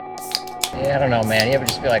Yeah, I don't know, man. You ever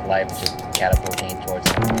just feel like life is just catapulting towards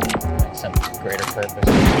some greater purpose?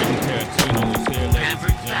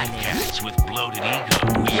 Average fat cats with bloated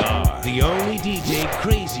ego. We are the only DJ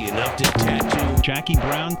crazy enough to tattoo Jackie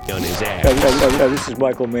Brown on his ass. This is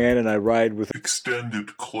Michael Mann, and I ride with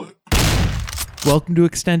Extended Clip. Welcome to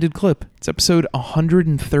Extended Clip. It's episode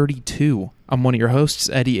 132. I'm one of your hosts,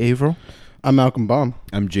 Eddie Averill. I'm Malcolm Baum.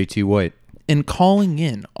 I'm JT White. And calling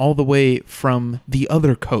in all the way from the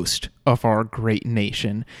other coast of our great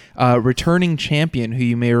nation, returning champion who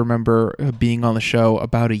you may remember being on the show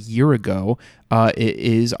about a year ago, it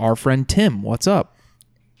is our friend Tim. What's up?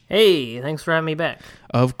 Hey, thanks for having me back.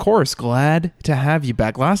 Of course, glad to have you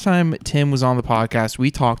back. Last time Tim was on the podcast,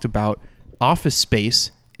 we talked about Office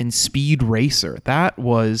Space and Speed Racer. That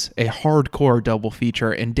was a hardcore double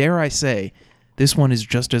feature, and dare I say, this one is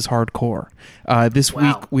just as hardcore. This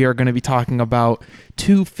week, we are going to be talking about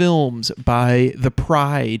two films by the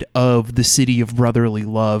pride of the city of brotherly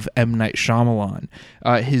love, M. Night Shyamalan.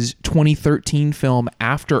 His 2013 film,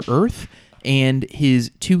 After Earth, and his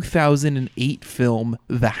 2008 film,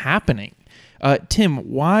 The Happening. Tim,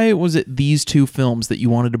 why was it these two films that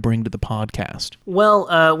you wanted to bring to the podcast?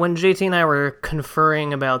 Well, when JT and I were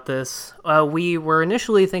conferring about this, we were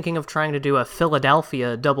initially thinking of trying to do a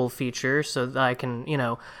Philadelphia double feature so that I can,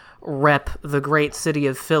 rep the great city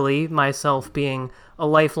of Philly, myself being a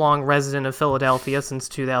lifelong resident of Philadelphia since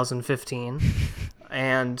 2015.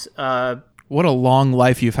 And what a long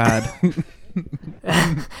life you've had.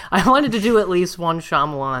 I wanted to do at least one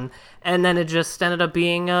Shyamalan, and then it just ended up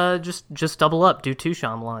being just double up, do two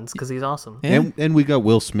Shyamalans, because he's awesome. And we got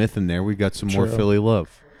Will Smith in there. We got some more Philly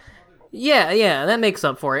love. Yeah, that makes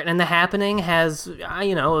up for it. And The Happening has,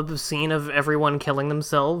 a scene of everyone killing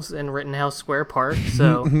themselves in Rittenhouse Square Park,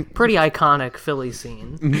 so pretty iconic Philly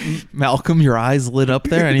scene. Malcolm, your eyes lit up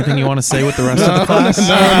there. Anything you want to say with the rest of the class?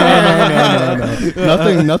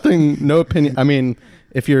 No. Nothing, no opinion. I mean,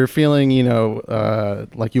 if you're feeling,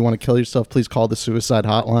 like you want to kill yourself, please call the suicide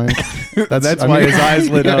hotline. That's why his eyes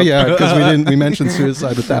lit up. Yeah, because we mentioned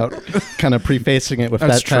suicide without kind of prefacing it with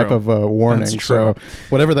that type of warning. So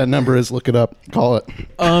whatever that number is, look it up, call it.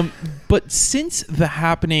 But since The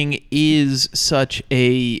Happening is such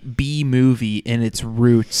a B movie in its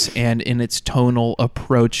roots and in its tonal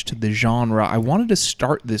approach to the genre, I wanted to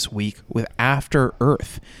start this week with After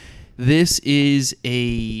Earth. This is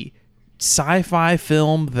a sci-fi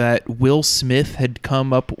film that Will Smith had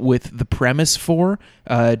come up with the premise for,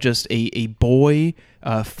 just a boy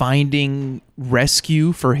finding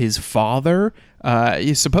rescue for his father.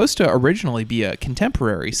 It's supposed to originally be a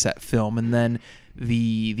contemporary set film, and then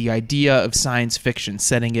the idea of science fiction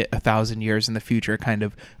setting it 1,000 years in the future kind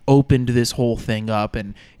of opened this whole thing up,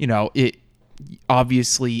 and it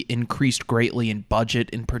obviously increased greatly in budget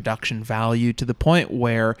and production value to the point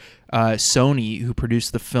where Sony, who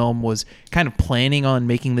produced the film, was kind of planning on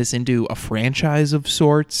making this into a franchise of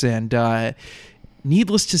sorts, and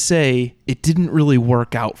needless to say, it didn't really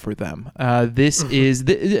work out for them.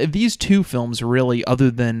 These two films, really,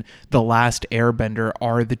 other than The Last Airbender,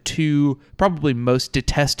 are the two probably most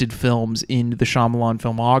detested films in the Shyamalan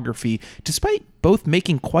filmography, despite both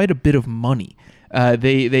making quite a bit of money.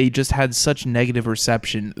 They just had such negative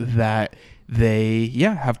reception that they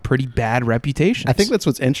have pretty bad reputations. I think that's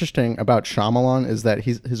what's interesting about Shyamalan is that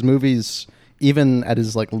his movies, even at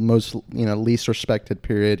his most least respected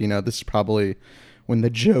period, this is probably when the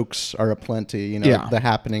jokes are aplenty. The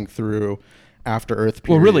Happening through After Earth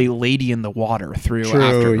period. Well, really, Lady in the Water through True,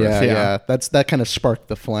 After Earth. Yeah. That kind of sparked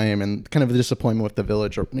the flame and kind of the disappointment with The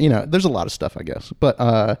Village. Or there's a lot of stuff, I guess,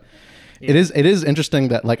 but. It is interesting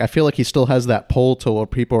that I feel like he still has that pull to where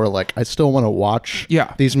people are like, I still want to watch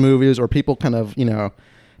these movies, or people kind of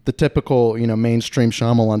the typical mainstream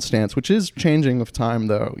Shyamalan stance, which is changing with time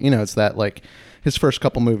though. It's that his first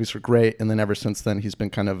couple movies were great, and then ever since then he's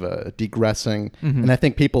been kind of degressing, and I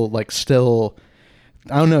think people still.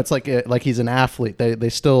 I don't know. It's like he's an athlete. They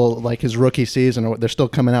still his rookie season, or they're still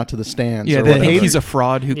coming out to the stands. Yeah, they think he's a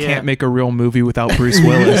fraud who can't make a real movie without Bruce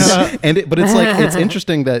Willis. But it's it's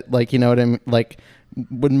interesting that what I mean.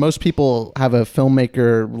 When most people have a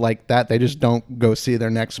filmmaker like that, they just don't go see their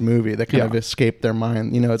next movie. They kind of escape their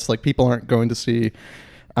mind. It's like people aren't going to see.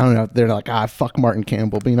 I don't know. They're like, fuck Martin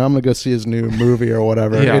Campbell, but I'm gonna go see his new movie or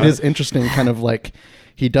whatever. It is interesting, kind of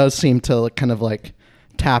he does seem to kind of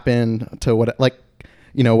tap in to what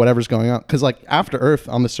whatever's going on, because After Earth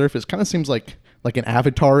on the surface kind of seems like an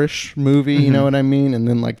Avatar-ish movie, you know what I mean? And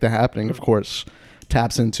then The Happening, of course,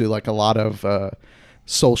 taps into a lot of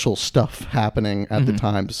social stuff happening at the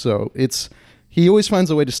time. So it's he always finds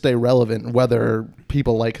a way to stay relevant, whether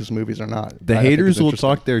people like his movies or not. The I think haters it's will interesting.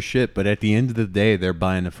 talk their shit, but at the end of the day, they're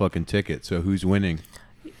buying a fucking ticket. So who's winning?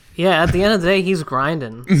 Yeah, at the end of the day, he's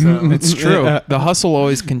grinding. So. It's true. The hustle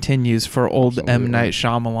always continues for old M. Night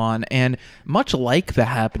Shyamalan. And much like The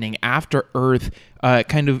Happening, After Earth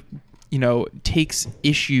kind of, takes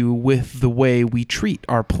issue with the way we treat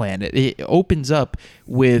our planet. It opens up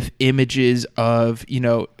with images of,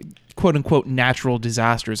 quote unquote natural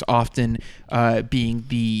disasters, often being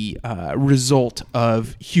the result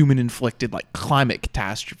of human inflicted like climate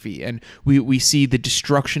catastrophe. And we see the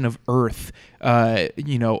destruction of Earth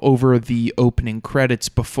over the opening credits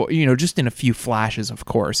before, just in a few flashes, of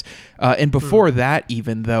course. And before that,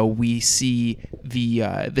 even though, we see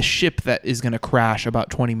the ship that is going to crash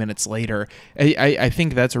about 20 minutes later. I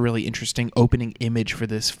think that's a really interesting opening image for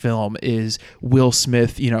this film is Will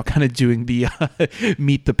Smith, kind of doing the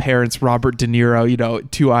Meet the Parents, Robert De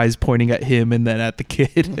Niro, two eyes pointing at him and then at the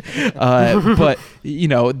kid. But,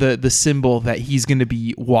 the symbol that he's going to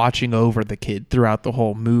be watching over the kid throughout the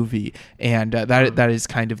whole movie. And that is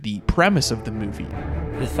kind of the premise of the movie.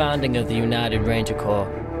 The founding of the United Ranger Corps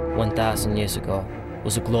 1,000 years ago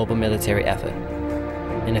was a global military effort,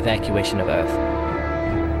 an evacuation of Earth.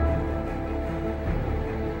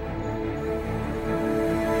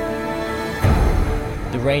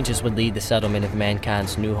 The Rangers would lead the settlement of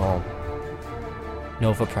mankind's new home,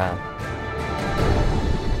 Nova Prime.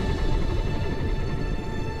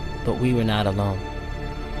 But we were not alone.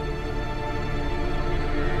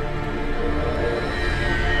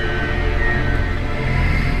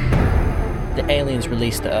 The aliens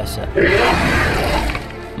released the Ursa.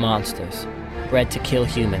 Monsters, bred to kill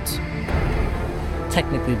humans.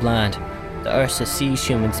 Technically blind, the Ursa sees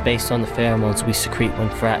humans based on the pheromones we secrete when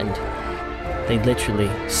frightened. They literally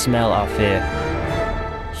smell our fear.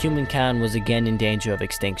 Humankind was again in danger of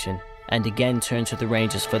extinction, and again turned to the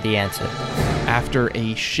Rangers for the answer. After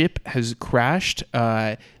a ship has crashed,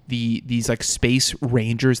 these like space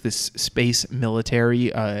rangers, this space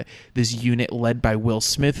military, this unit led by Will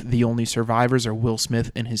Smith. The only survivors are Will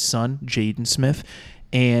Smith and his son, Jaden Smith.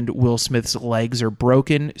 And Will Smith's legs are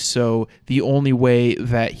broken, so the only way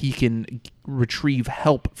that he can retrieve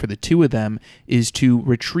help for the two of them is to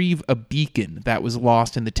retrieve a beacon that was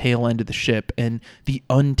lost in the tail end of the ship, and the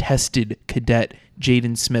untested cadet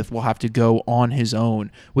Jaden Smith will have to go on his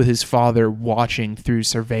own with his father watching through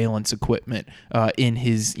surveillance equipment in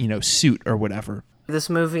his suit or whatever. This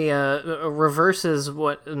movie reverses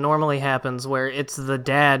what normally happens, where it's the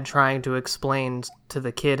dad trying to explain to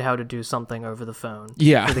the kid how to do something over the phone.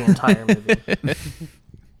 Yeah. For the entire movie.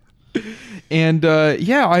 And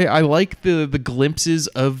I like the glimpses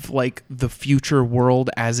of like the future world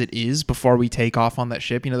as it is before we take off on that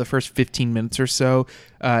ship. The first 15 minutes or so,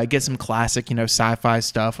 get some classic, sci-fi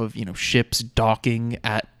stuff of, ships docking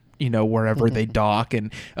at wherever they dock,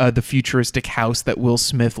 and the futuristic house that Will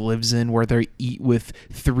Smith lives in where they eat with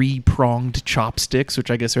 3-pronged chopsticks,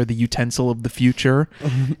 which I guess are the utensil of the future.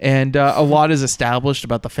 And a lot is established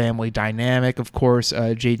about the family dynamic. Of course,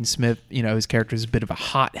 Jaden Smith, his character is a bit of a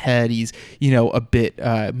hothead. He's, a bit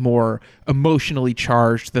more emotionally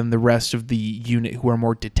charged than the rest of the unit who are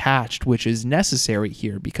more detached, which is necessary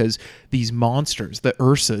here because these monsters, the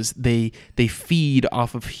Ursas, they feed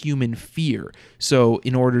off of human fear. So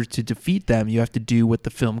in order to defeat them, you have to do what the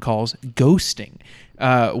film calls ghosting,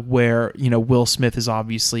 where, Will Smith is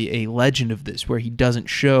obviously a legend of this, where he doesn't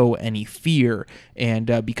show any fear.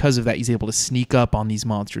 And because of that, he's able to sneak up on these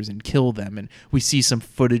monsters and kill them. And we see some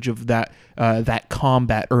footage of that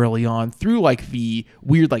combat early on through like the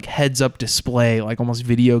weird like heads up display, like almost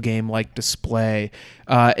video game like display.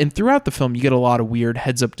 And throughout the film, you get a lot of weird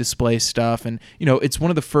heads up display stuff. And, it's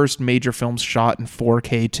one of the first major films shot in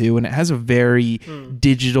 4K too. And it has a very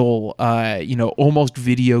digital, almost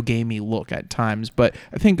video gamey look at times. But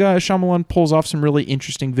I think Shyamalan pulls off some really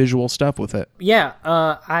interesting visual stuff with it. Yeah,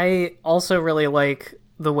 I also really like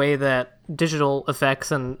the way that digital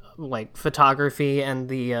effects and like photography and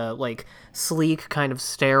the like sleek kind of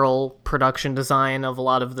sterile production design of a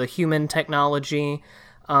lot of the human technology.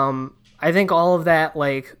 I think all of that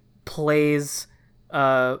like plays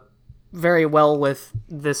very well with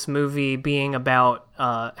this movie being about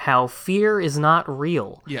how fear is not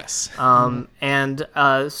real. Yes. And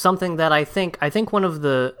something that I think one of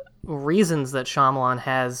the reasons that Shyamalan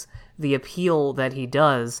has the appeal that he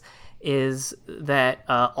does is that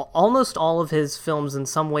almost all of his films in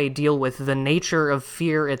some way deal with the nature of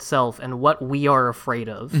fear itself and what we are afraid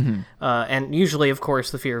of. And usually, of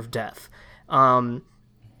course, the fear of death.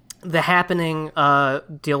 The Happening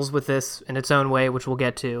deals with this in its own way, which we'll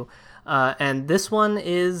get to. And this one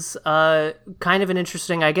is kind of an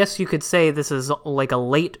interesting, I guess you could say this is like a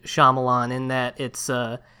late Shyamalan in that it's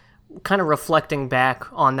kind of reflecting back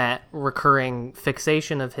on that recurring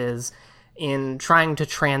fixation of his in trying to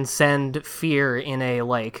transcend fear in a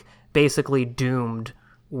like basically doomed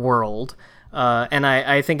world. And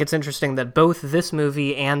I think it's interesting that both this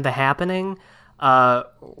movie and The Happening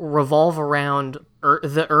revolve around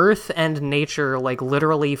the earth and nature like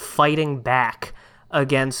literally fighting back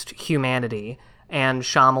against humanity, and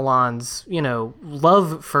Shyamalan's,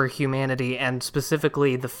 love for humanity and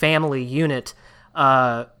specifically the family unit,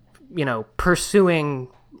 pursuing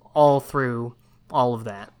all through all of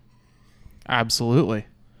that. Absolutely.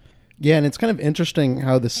 Yeah, and it's kind of interesting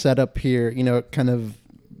how the setup here, kind of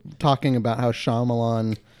talking about how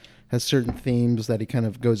Shyamalan has certain themes that he kind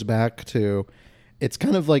of goes back to. It's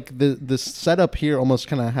kind of like the setup here almost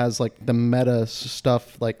kind of has like the meta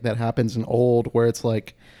stuff like that happens in Old, where it's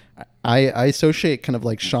like I associate kind of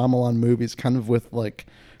like Shyamalan movies kind of with like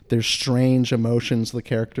there's strange emotions the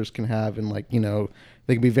characters can have, and like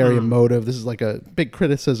they can be very emotive. This is like a big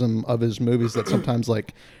criticism of his movies, that sometimes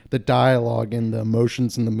like the dialogue and the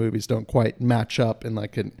emotions in the movies don't quite match up, and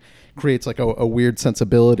like it creates like a weird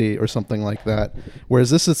sensibility or something like that.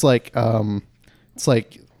 Whereas this is like it's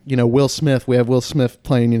like Will Smith. We have Will Smith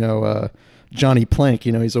playing Johnny Plank.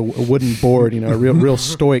 He's a wooden board. A real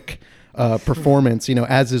stoic performance.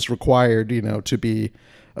 As is required. To be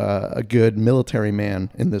a good military man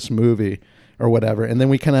in this movie or whatever. And then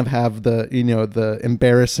we kind of have the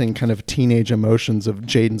embarrassing kind of teenage emotions of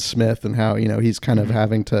Jaden Smith and how he's kind of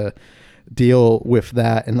having to deal with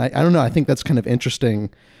that. And I don't know. I think that's kind of interesting.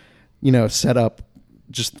 Set up,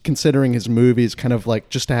 just considering his movies, kind of like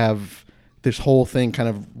just to have this whole thing kind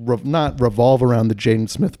of not revolve around the Jaden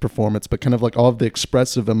Smith performance, but kind of like all of the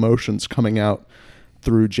expressive emotions coming out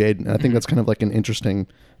through Jaden. I think that's kind of like an interesting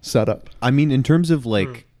setup. I mean, in terms of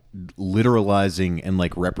like literalizing and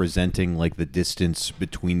like representing like the distance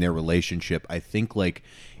between their relationship, I think like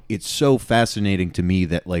it's so fascinating to me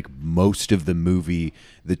that like most of the movie,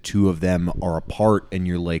 the two of them are apart, and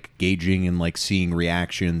you're like gauging and like seeing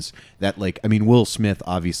reactions that like, I mean, Will Smith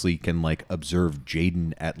obviously can like observe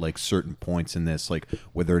Jaden at like certain points in this, like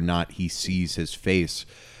whether or not he sees his face,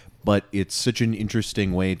 but it's such an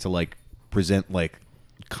interesting way to like present like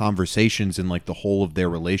conversations and like the whole of their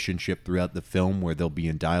relationship throughout the film, where they'll be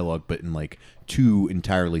in dialogue but in like two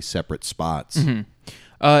entirely separate spots.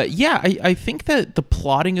 I think that the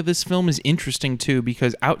plotting of this film is interesting too,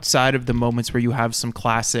 because outside of the moments where you have some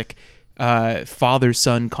classic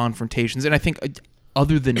father-son confrontations, and I think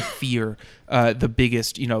other than fear, the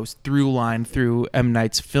biggest, through line through M.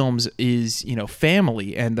 Night's films is,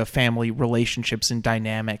 family and the family relationships and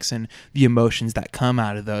dynamics and the emotions that come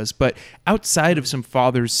out of those. But outside of some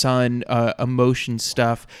father-son emotion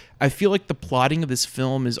stuff, I feel like the plotting of this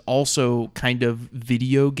film is also kind of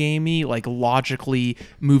video gamey, like logically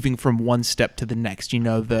moving from one step to the next. You're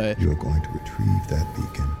going to retrieve that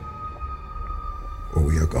beacon, or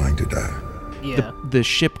we are going to die. Yeah. The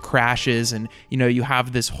ship crashes, and you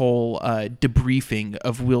have this whole debriefing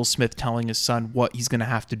of Will Smith telling his son what he's going to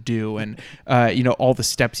have to do, and all the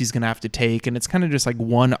steps he's going to have to take, and it's kind of just like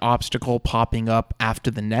one obstacle popping up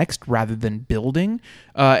after the next rather than building.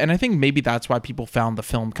 And I think maybe that's why people found the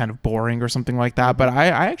film kind of boring or something like that. But I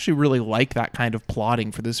actually really like that kind of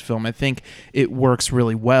plotting for this film. I think it works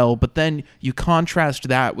really well. But then you contrast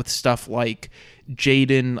that with stuff like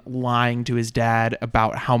Jaden lying to his dad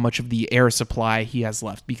about how much of the air supply he has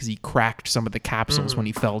left because he cracked some of the capsules when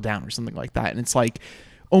he fell down or something like that. And it's like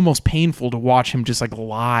almost painful to watch him just like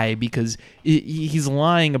lie, because he's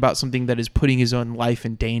lying about something that is putting his own life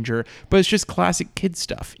in danger. But it's just classic kid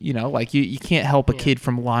stuff, like you can't help a kid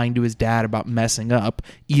from lying to his dad about messing up,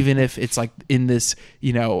 even if it's like in this,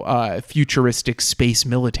 futuristic space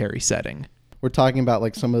military setting. We're talking about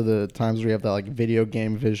like some of the times where you have that like video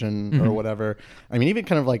game vision or whatever. I mean, even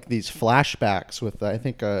kind of like these flashbacks with I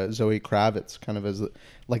think Zoe Kravitz kind of as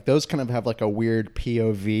like those kind of have like a weird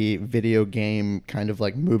POV video game kind of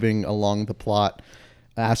like moving along the plot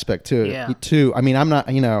aspect to it too. I mean, I'm not,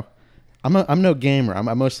 I'm no gamer.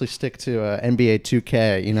 I mostly stick to NBA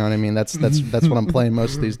 2K. You know what I mean? That's what I'm playing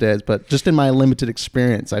most of these days. But just in my limited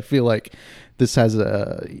experience, I feel like this has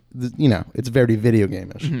it's very video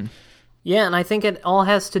game-ish. Yeah, and I think it all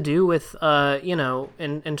has to do with,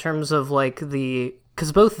 in terms of like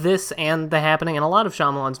because both this and The Happening and a lot of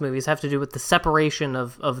Shyamalan's movies have to do with the separation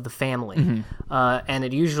of the family. And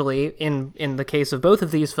it usually, in the case of both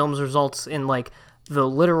of these films, results in like the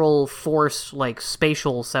literal forced like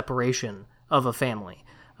spatial separation of a family.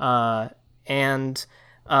 I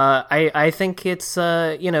think it's,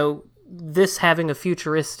 this having a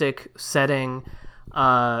futuristic setting,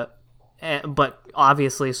 but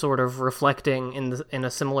obviously sort of reflecting in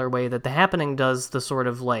a similar way that The Happening does the sort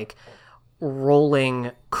of like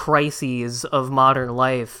rolling crises of modern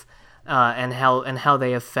life, and how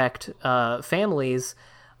they affect families.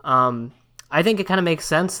 I think it kind of makes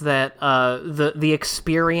sense that the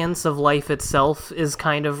experience of life itself is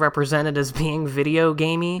kind of represented as being video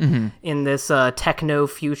gamey in this techno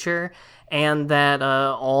future, and that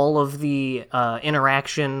all of the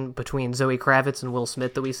interaction between Zoe Kravitz and Will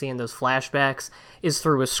Smith that we see in those flashbacks is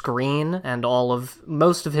through a screen, and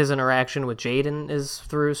most of his interaction with Jaden is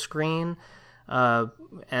through a screen.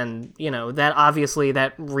 And, you know, that obviously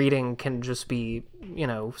that reading can just be, you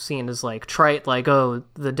know, seen as like trite, like, oh,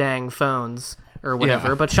 the dang phones or whatever.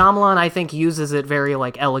 Yeah. But Shyamalan, I think, uses it very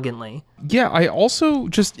like elegantly. Yeah, I also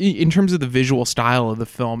just in terms of the visual style of the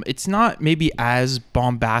film, it's not maybe as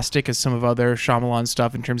bombastic as some of other Shyamalan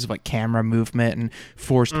stuff in terms of like camera movement and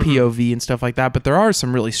forced POV and stuff like that. But there are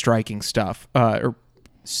some really striking stuff,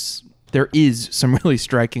 there is some really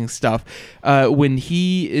striking stuff when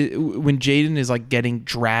Jaden is like getting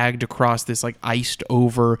dragged across this like iced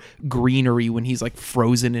over greenery when he's like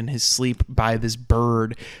frozen in his sleep by this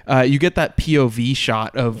bird. You get that POV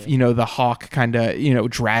shot of, you know, the hawk kind of, you know,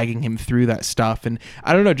 dragging him through that stuff. And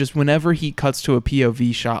I don't know, just whenever he cuts to a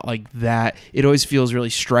POV shot like that, it always feels really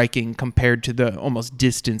striking compared to the almost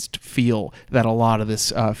distanced feel that a lot of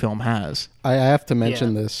this film has. I have to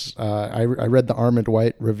mention this. I read the Armand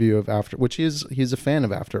White review of After, which he's a fan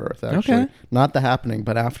of After Earth, actually. Okay. Not The Happening,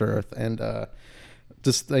 but After Earth. And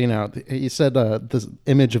just, you know, he said this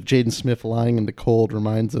image of Jaden Smith lying in the cold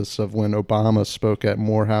reminds us of when Obama spoke at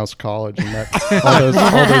Morehouse College and that all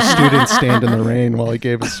those students stand in the rain while he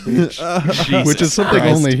gave his speech, which is something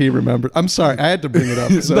only he remembered. I'm sorry, I had to bring it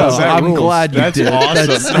up. So No, I'm glad you did. Awesome.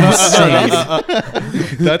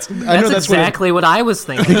 That's insane. I know That's exactly what I was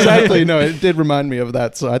thinking. Exactly. No, it did remind me of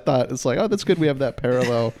that. So I thought it's like, oh, that's good. We have that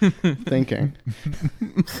parallel thinking.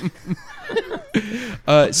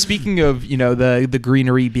 Speaking of, you know, the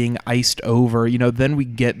greenery being iced over, you know, then we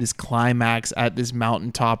get this climax at this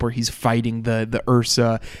mountaintop where he's fighting the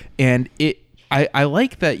Ursa, and I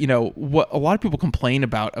like that, you know, what a lot of people complain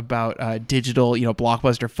about digital, you know,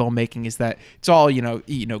 blockbuster filmmaking is that it's all, you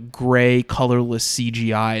know, gray, colorless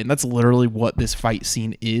CGI, and that's literally what this fight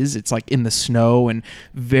scene is. It's like in the snow and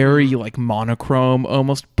very like monochrome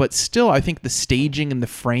almost, but still I think the staging and the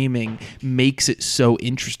framing makes it so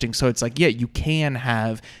interesting. So it's like, yeah, you can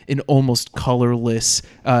have an almost colorless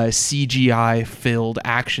CGI filled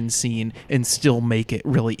action scene and still make it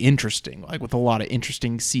really interesting, like with a lot of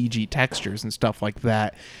interesting CG textures and stuff like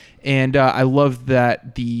that. And I love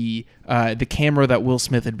that the camera that Will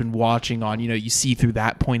Smith had been watching on, you know, you see through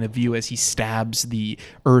that point of view as he stabs the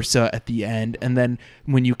Ursa at the end. And then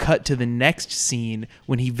when you cut to the next scene,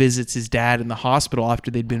 when he visits his dad in the hospital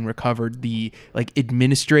after they'd been recovered, the like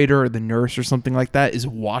administrator or the nurse or something like that is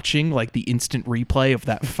watching like the instant replay of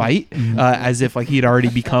that fight as if like he had already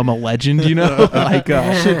become a legend, you know? Like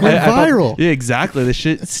Shit went viral. Yeah, exactly. The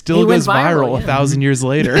shit still goes viral 1,000 years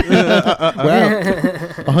later. Wow.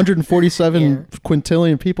 147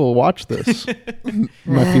 quintillion people watch this.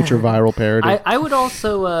 My future viral parody. I would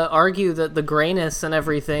also argue that the grayness and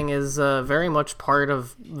everything is very much part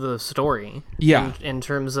of the story. Yeah. In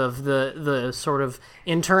terms of the sort of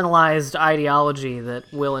internalized ideology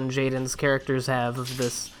that Will and Jaden's characters have of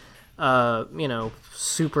this, you know,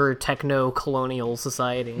 super techno-colonial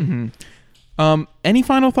society. Mm-hmm. Any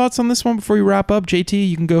final thoughts on this one before we wrap up? JT,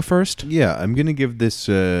 you can go first. Yeah, I'm gonna give this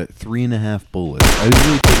 3.5 bullets. I was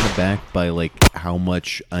really taken aback by like how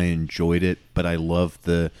much I enjoyed it, but I love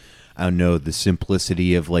the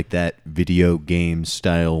simplicity of like that video game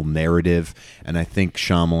style narrative, and I think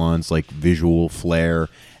Shyamalan's like visual flair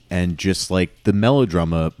and just like the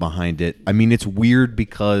melodrama behind it. I mean, it's weird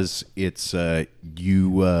because it's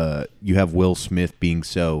you have Will Smith being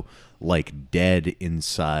so like dead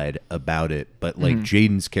inside about it, but like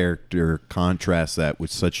Jaden's character contrasts that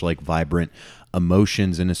with such like vibrant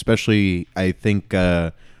emotions, and especially I think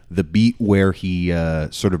the beat where he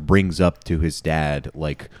sort of brings up to his dad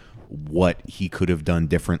like what he could have done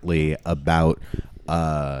differently about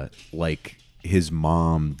like his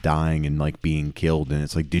mom dying and like being killed, and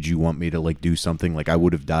it's like, did you want me to like do something? Like I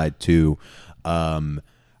would have died too.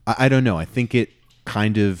 I don't know. I think it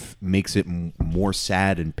kind of makes it more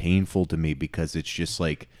sad and painful to me because it's just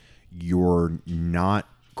like you're not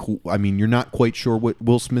quite sure what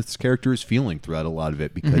Will Smith's character is feeling throughout a lot of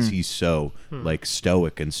it because he's so like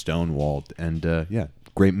stoic and stonewalled, and yeah,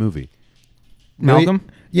 great movie. Malcolm?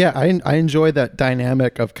 Yeah, I enjoy that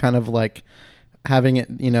dynamic of kind of like having it,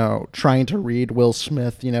 trying to read Will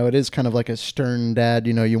Smith, it is kind of like a stern dad,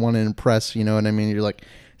 you want to impress, you know what I mean? You're like,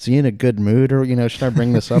 is he in a good mood, or, should I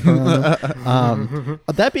bring this up around him?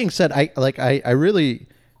 That being said, I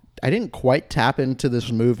didn't quite tap into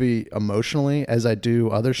this movie emotionally as I do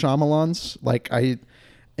other Shyamalans.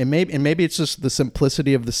 And maybe it's just the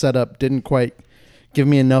simplicity of the setup didn't quite give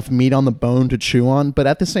me enough meat on the bone to chew on, but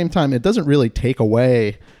at the same time, it doesn't really take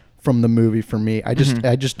away from the movie for me. I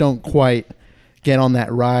just don't quite get on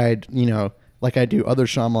that ride, like I do other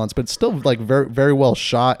Shyamalans, but it's still like very, very well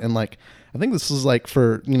shot. And like, I think this is like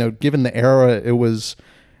for, given the era, it was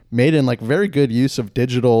made in like very good use of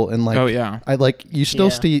digital, and like, I like, you still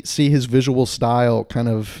see his visual style kind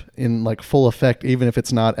of in like full effect, even if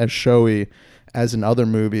it's not as showy as in other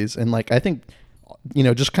movies. And like, I think,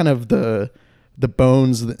 just kind of the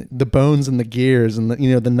bones and the gears and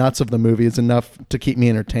the nuts of the movie is enough to keep me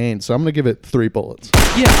entertained. So I'm gonna give it 3 bullets.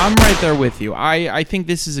 Yeah, I'm right there with you. I think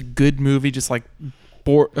this is a good movie, just like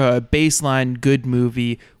baseline good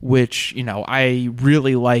movie, which I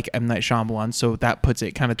really like M. Night Shyamalan, so that puts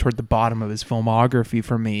it kind of toward the bottom of his filmography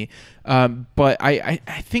for me. But I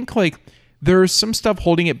think like there's some stuff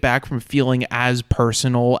holding it back from feeling as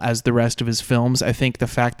personal as the rest of his films. I think the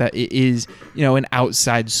fact that it is, an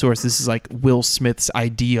outside source. This is like Will Smith's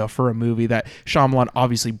idea for a movie that Shyamalan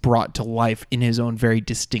obviously brought to life in his own very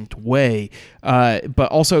distinct way. But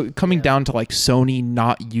also coming down to like Sony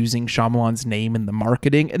not using Shyamalan's name in the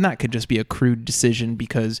marketing, and that could just be a crude decision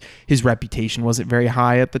because his reputation wasn't very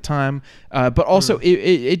high at the time. But also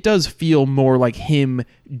it does feel more like him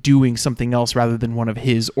doing something else rather than one of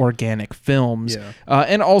his organic films.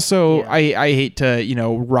 And also I hate to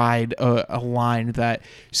ride a line that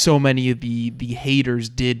so many of the haters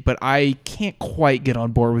did, but I can't quite get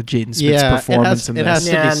on board with Jaden Smith's performance in this. It has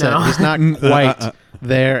to be said. He's not quite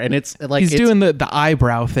there, and it's like he's doing the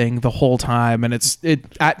eyebrow thing the whole time, and it's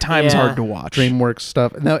at times hard to watch. DreamWorks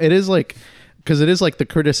stuff. No, it is like, because it is like the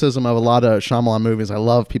criticism of a lot of Shyamalan movies. I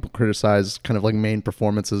love people criticize kind of like main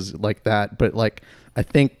performances like that, but like I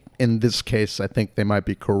think in this case, I think they might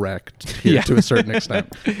be correct here to a certain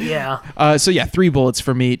extent. So 3 bullets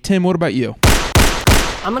for me. Tim, what about you?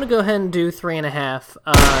 I'm going to go ahead and do 3.5.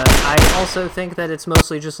 I also think that it's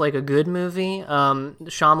mostly just like a good movie.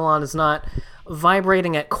 Shyamalan is not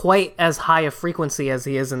vibrating at quite as high a frequency as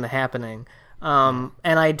he is in The Happening. And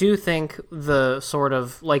I do think the sort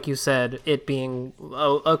of, like you said, it being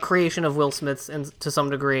a creation of Will Smith's to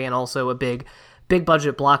some degree, and also a big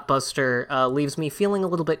budget blockbuster, leaves me feeling a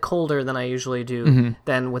little bit colder than I usually do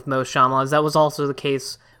than with most Shyamalans. That was also the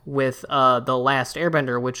case with The Last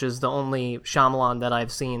Airbender, which is the only Shyamalan that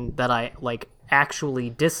I've seen that I like actually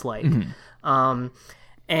dislike. But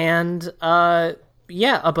I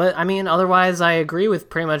mean, otherwise I agree with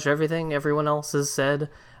pretty much everything everyone else has said.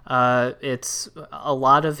 It's a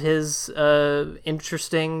lot of his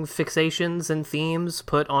interesting fixations and themes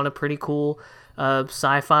put on a pretty cool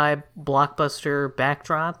sci-fi blockbuster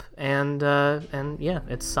backdrop, and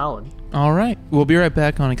it's solid. All right, we'll be right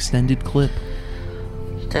back on Extended Clip.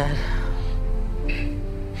 Dad.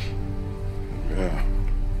 Yeah.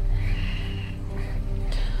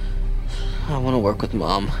 I want to work with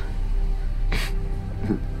Mom.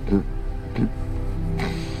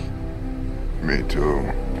 Me too.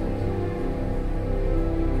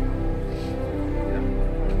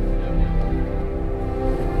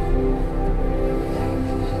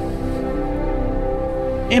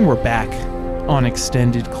 And we're back on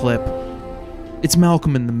Extended Clip. It's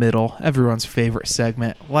Malcolm in the Middle, everyone's favorite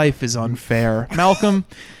segment. Life is unfair. Malcolm,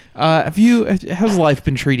 how's life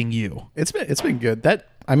been treating you? It's been good.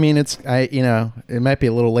 It might be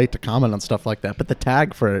a little late to comment on stuff like that, but the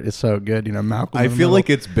tag for it is so good. Malcolm. I feel like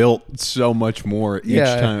it's built so much more each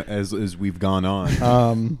time as we've gone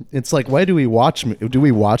on. It's like, why do we watch? Do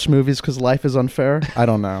we watch movies because life is unfair? I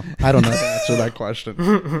don't know. I don't know the answer to that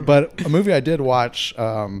question. But a movie I did watch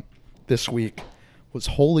this week was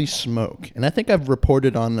Holy Smoke, and I think I've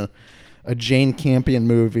reported on a Jane Campion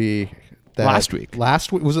movie last week. Was it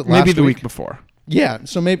last week? Maybe the week before. Yeah,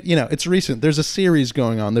 so maybe, it's recent. There's a series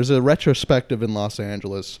going on. There's a retrospective in Los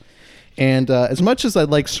Angeles. And as much as I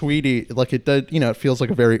like Sweetie, like it did, it feels like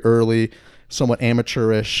a very early, somewhat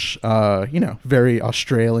amateurish, very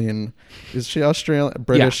Australian. Is she Australian?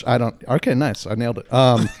 British? Yeah. Okay, nice. I nailed it.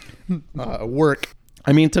 Work.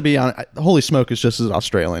 I mean, to be honest, Holy Smoke is just as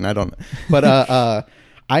Australian. I don't know. But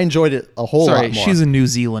I enjoyed it a whole lot more. She's a New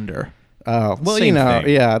Zealander. Oh, well, Same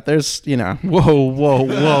thing. there's,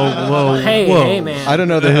 Whoa. Hey, man. I don't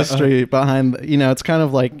know the history behind, it's kind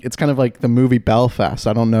of like the movie Belfast.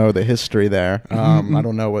 I don't know the history there. I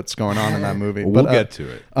don't know what's going on in that movie. We'll get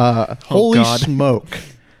to it. Holy Smoke.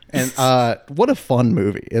 And what a fun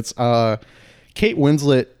movie. It's Kate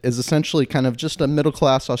Winslet is essentially kind of just a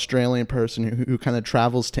middle-class Australian person who kind of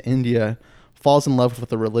travels to India, falls in love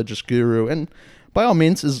with a religious guru, and by all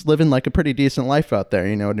means is living like a pretty decent life out there,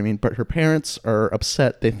 you know what I mean? But her parents are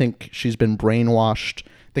upset. They think she's been brainwashed.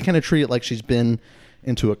 They kind of treat it like she's been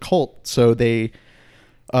into a cult. So they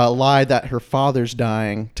lie that her father's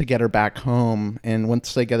dying to get her back home. And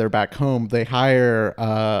once they get her back home, they hire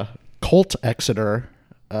cult exeter,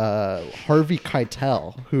 Harvey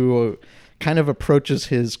Keitel, who kind of approaches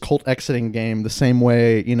his cult exiting game the same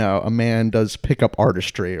way, you know, a man does pickup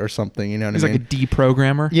artistry or something, you know what I mean? He's like a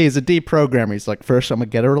deprogrammer? Yeah, he's a deprogrammer. He's like, first, I'm going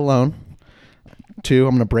to get her alone. 2, I'm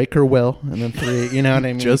going to break her will. And then 3, you know what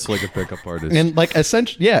I mean? Just like a pickup artist. And like,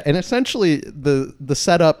 essentially the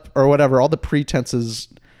setup or whatever, all the pretenses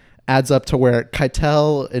adds up to where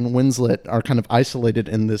Keitel and Winslet are kind of isolated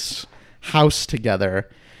in this house together.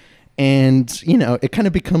 And, you know, it kind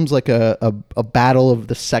of becomes like a battle of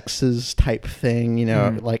the sexes type thing, you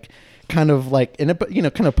know, like kind of like, and it, you know,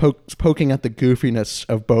 kind of poking at the goofiness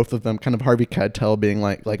of both of them, kind of Harvey Keitel being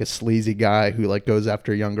like a sleazy guy who like goes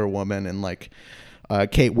after a younger woman, and like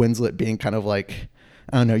Kate Winslet being kind of like,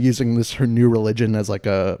 I don't know, using her new religion as like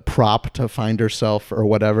a prop to find herself or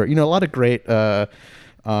whatever. You know, a lot of great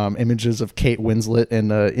images of Kate Winslet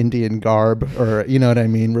in Indian garb, or, you know what I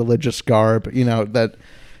mean, religious garb, you know, that...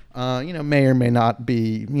 you know, may or may not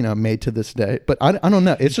be, you know, made to this day. But I don't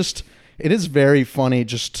know. It's just, it is very funny,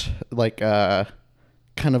 just like kind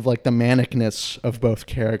of like the manicness of both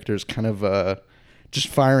characters kind of just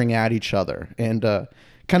firing at each other. And it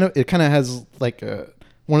kind of has like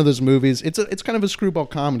one of those movies. It's kind of a screwball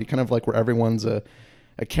comedy, kind of like where everyone's a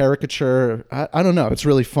caricature. I don't know. It's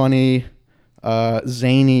really funny.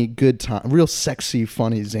 Zany, good time, real sexy,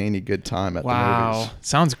 funny, zany, good time at the movies.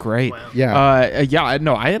 Sounds great. Wow. Yeah.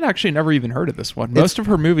 No, I had actually never even heard of this one. Most of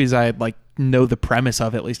her movies I like know the premise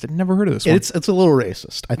of, at least. I'd never heard of this one. It's a little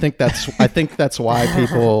racist. I think that's why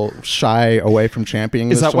people shy away from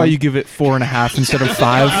championing. Is this that why one. you give it 4.5 instead of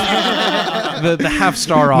 5? The half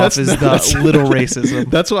star off is the little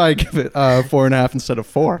racism. That's why I give it 4.5 instead of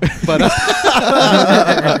 4.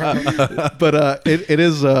 But it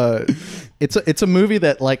is it's a movie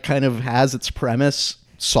that like kind of has its premise,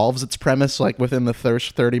 solves its premise like within the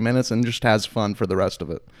first 30 minutes, and just has fun for the rest of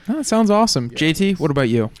it. Oh, that sounds awesome. Yeah. JT, what about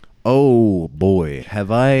you? Oh boy, have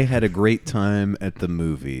I had a great time at the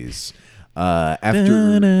movies.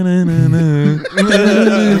 After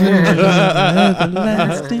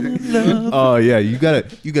oh yeah, you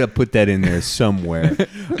gotta put that in there somewhere.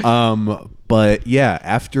 But yeah,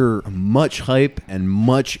 after much hype and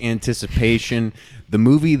much anticipation, the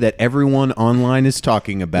movie that everyone online is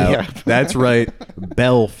talking about, that's right,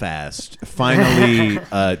 Belfast, finally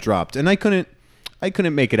dropped. And I couldn't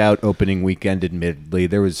make it out opening weekend, admittedly.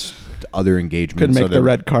 There was other engagements. Couldn't make the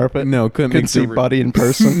red carpet? No, couldn't see Buddy in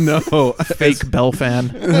person? No. Fake Bell fan.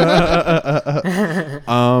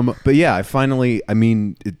 But yeah,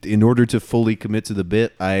 in order to fully commit to the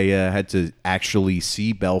bit, I had to actually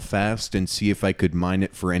see Belfast and see if I could mine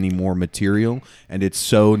it for any more material. And it's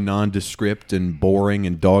so nondescript and boring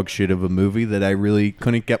and dog shit of a movie that I really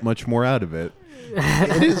couldn't get much more out of it.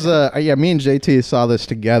 It is me and JT saw this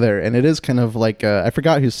together, and it is kind of like I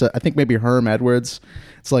forgot who said, I think maybe Herm Edwards.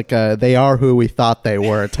 It's like they are who we thought they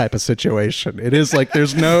were type of situation. It is like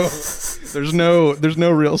there's no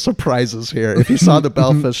real surprises here. If you saw the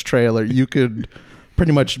Belfast trailer, you could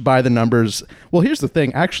pretty much buy the numbers. Well, here's the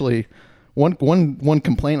thing. Actually, one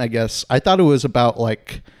complaint, I guess, I thought it was about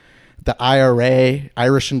like the IRA,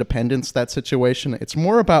 Irish independence, that situation. It's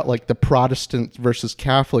more about like the Protestant versus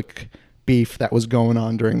Catholic beef that was going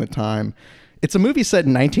on during the time. It's a movie set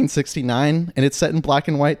in 1969, and it's set in black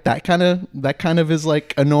and white. That kind of is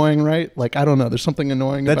like annoying, right? Like, I don't know. There's something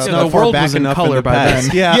annoying about the world was in color by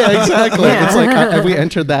then. Yeah, exactly. It's like, have we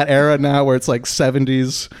entered that era now where it's like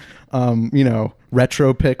 70s,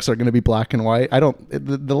 retro pics are going to be black and white?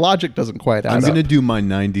 The logic doesn't quite add up. I'm going to do my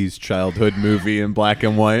 90s childhood movie in black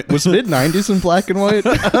and white. Was mid-90s in black and white?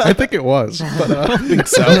 I think it was, but I don't think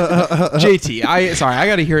so. JT, I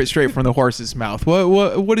got to hear it straight from the horse's mouth.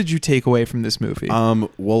 What did you take away from this movie?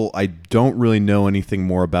 Well, I don't really know anything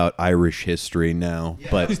more about Irish history now,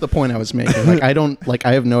 but that's the point I was making. Like,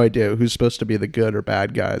 I have no idea who's supposed to be the good or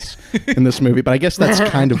bad guys in this movie, but I guess that's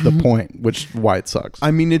kind of the point, which why it sucks.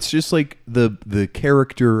 I mean, it's just like the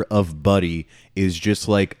character of Buddy is just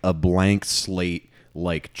like a blank slate,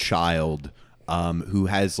 like child, who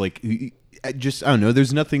has like, I don't know.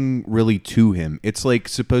 There's nothing really to him. It's like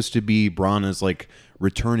supposed to be Brana's like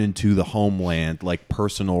returning to the homeland, like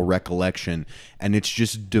personal recollection, and it's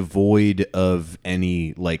just devoid of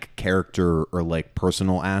any like character or like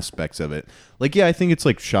personal aspects of it. Like, yeah, I think it's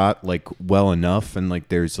like shot like well enough, and like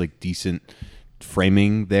there's like decent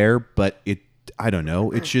framing there, but I don't know.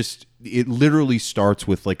 It's just, it literally starts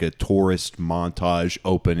with like a tourist montage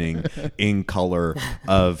opening in color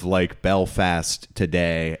of like Belfast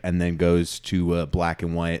today, and then goes to black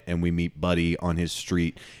and white, and we meet Buddy on his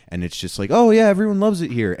street, and it's just like, oh yeah, everyone loves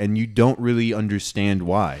it here, and you don't really understand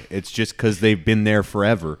why. It's just because they've been there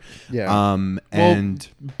forever. Yeah. And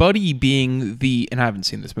Buddy being and I haven't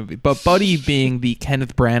seen this movie, but Buddy being the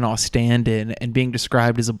Kenneth Branagh stand-in and being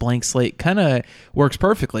described as a blank slate kind of works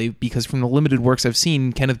perfectly, because from the limited works I've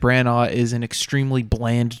seen, Kenneth Branagh is an extremely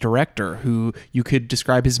bland director who you could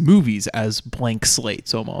describe his movies as blank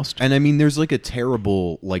slates almost. And I mean, there's like a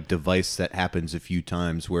terrible like device that happens a few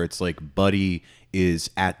times where it's like Buddy is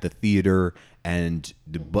at the theater and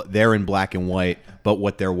they're in black and white, but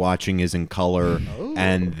what they're watching is in color.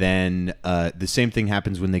 And then the same thing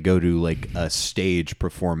happens when they go to like a stage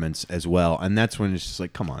performance as well, and that's when it's just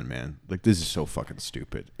like, come on, man, like this is so fucking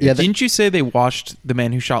stupid. Yeah, didn't you say they watched The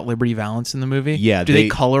Man Who Shot Liberty Valance in the movie? Yeah. Do they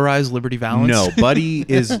colorize Liberty Valance? No, Buddy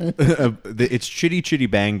is it's Chitty Chitty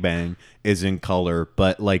Bang Bang is in color,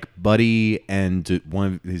 but like Buddy and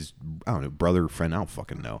one of his, I don't know, brother, friend, I don't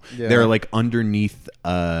fucking know. Yeah. They're like underneath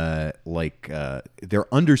they're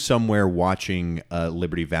under somewhere watching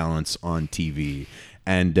Liberty Valance on TV,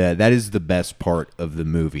 and that is the best part of the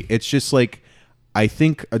movie. It's just like, I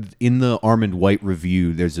think in the Armand White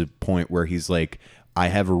review, there's a point where he's like, I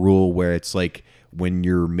have a rule where it's like, when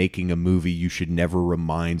you're making a movie, you should never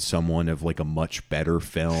remind someone of like a much better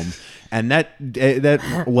film. And that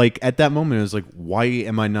like at that moment, it was like, why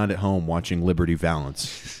am I not at home watching Liberty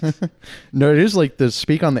Valance? No, it is like the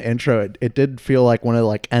speak on the intro. It did feel like one of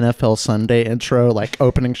like NFL Sunday intro, like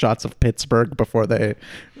opening shots of Pittsburgh before they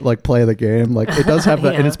like play the game. Like it does have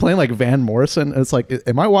that, and it's playing like Van Morrison. And it's like,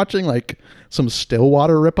 am I watching like some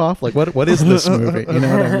Stillwater ripoff? Like what is this movie? You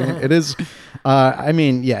know what I mean? It is. I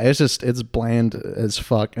mean, yeah, it's bland as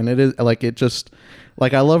fuck, and it is like, it just,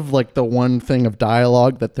 like, I love like the one thing of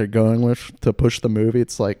dialogue that they're going with to push the movie.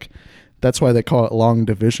 It's like, that's why they call it long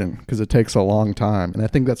division, because it takes a long time, and I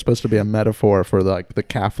think that's supposed to be a metaphor for like the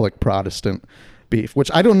Catholic Protestant beef,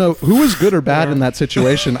 which I don't know who is good or bad in that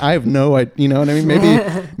situation. I have no idea. You know what I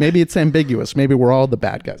mean? Maybe it's ambiguous. Maybe we're all the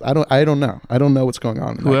bad guys. I don't know. I don't know what's going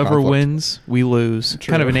on. Whoever wins, we lose.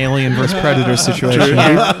 True. Kind of an Alien versus Predator situation.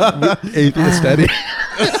 Atheist Eddie.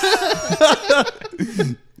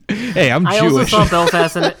 Hey, I'm Jewish. I also saw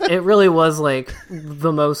Belfast, and it really was like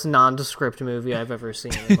the most nondescript movie I've ever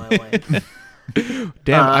seen in my life.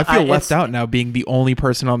 Damn, I feel left out now, being the only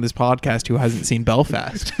person on this podcast who hasn't seen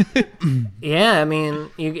Belfast. Yeah, I mean,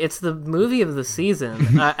 it's the movie of the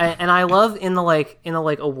season, and I love in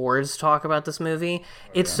the awards talk about this movie.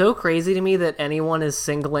 It's so crazy to me that anyone is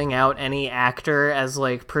singling out any actor as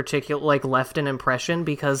like particular, like left an impression,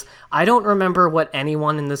 because I don't remember what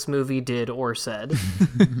anyone in this movie did or said.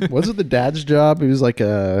 Was it the dad's job? He was like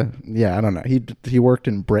I don't know. He worked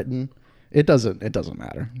in Britain. It doesn't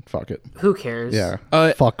matter. Fuck it. Who cares? Yeah.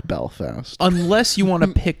 Fuck Belfast. Unless you want to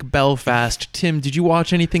pick Belfast. Tim, did you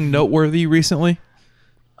watch anything noteworthy recently?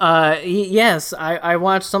 Yes, I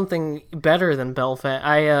watched something better than Belfast.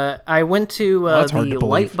 I went to the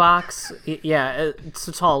Lightbox. Yeah, it's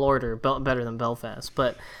a tall order, better than Belfast.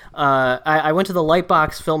 But I went to the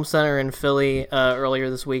Lightbox Film Center in Philly earlier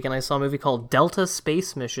this week, and I saw a movie called Delta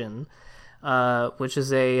Space Mission, which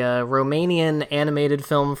is a Romanian animated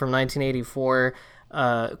film from 1984,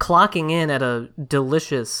 clocking in at a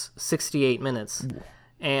delicious 68 minutes.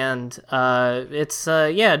 And it's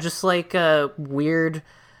just like a weird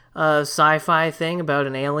sci-fi thing about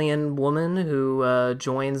an alien woman who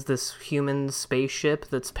joins this human spaceship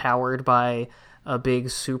that's powered by a big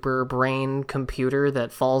super brain computer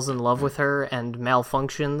that falls in love with her and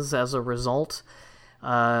malfunctions as a result.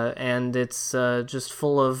 And it's just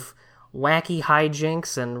full of wacky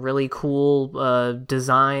hijinks and really cool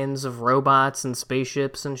designs of robots and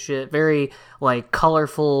spaceships and shit. Very like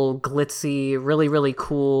colorful, glitzy, really, really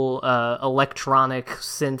cool electronic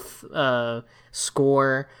synth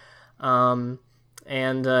score. The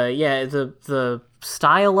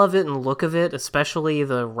style of it and look of it, especially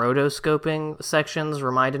the rotoscoping sections,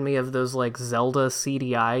 reminded me of those like Zelda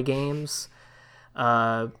CDI games.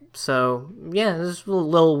 So yeah, this is a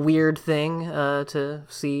little weird thing to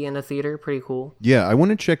see in a theater. Pretty cool. Yeah, I want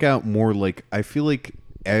to check out more. Like, I feel like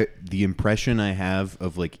the impression I have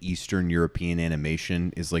of like Eastern European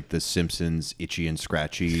animation is like the Simpsons Itchy and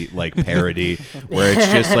Scratchy like parody, where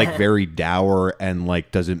it's just like very dour and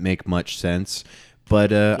like doesn't make much sense.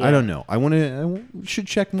 But I don't know. I should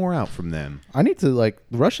check more out from them. I need to like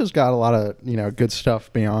Russia's got a lot of good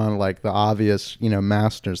stuff beyond like the obvious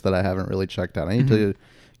masters that I haven't really checked out. I need to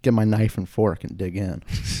get my knife and fork and dig in.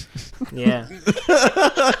 Yeah.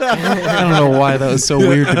 I don't know why that was so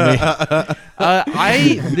weird to me.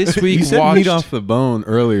 I this week you said watched meat off the bone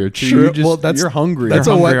earlier too. Sure. You're hungry. That's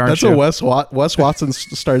You're a hungry, aren't that's you? a Wes Watson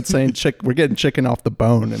started saying we're getting chicken off the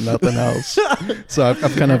bone and nothing else. So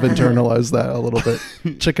I've kind of internalized that a little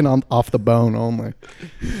bit. Chicken off the bone only.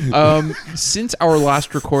 Since our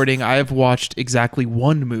last recording, I have watched exactly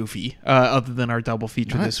one movie other than our double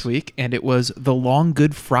feature this week, and it was The Long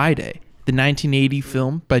Good Friday, the 1980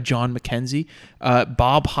 film by John Mackenzie.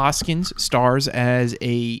 Bob Hoskins stars as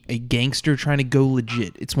a gangster trying to go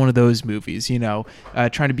legit. It's one of those movies,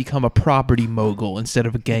 trying to become a property mogul instead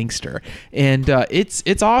of a gangster. And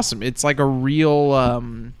it's awesome. It's like a real...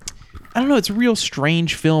 I don't know, it's a real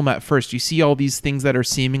strange film at first. You see all these things that are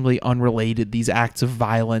seemingly unrelated, these acts of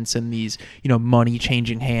violence and these, money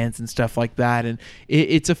changing hands and stuff like that. And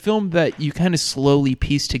it's a film that you kind of slowly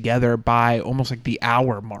piece together by almost like the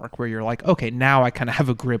hour mark, where you're like, okay, now I kind of have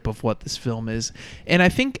a grip of what this film is. And I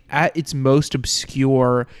think at its most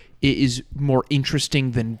obscure, it is more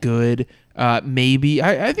interesting than good. Maybe.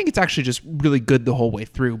 I think it's actually just really good the whole way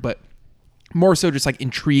through, but more so just like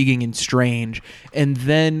intriguing and strange. And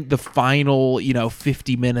then the final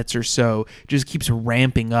 50 minutes or so just keeps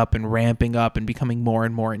ramping up and becoming more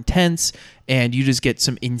and more intense, and you just get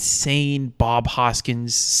some insane Bob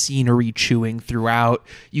Hoskins scenery chewing throughout.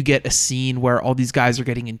 You get a scene where all these guys are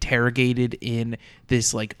getting interrogated in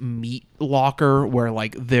this like meat locker where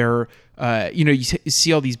like they're you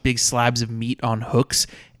see all these big slabs of meat on hooks,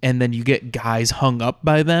 and then you get guys hung up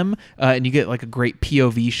by them, and you get like a great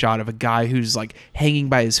POV shot of a guy who's like hanging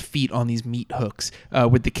by his feet on these meat hooks,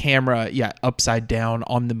 with the camera upside down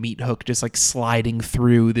on the meat hook, just like sliding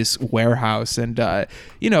through this warehouse. And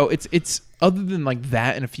it's other than like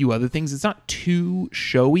that and a few other things, it's not too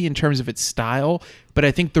showy in terms of its style, but I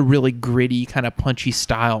think the really gritty kind of punchy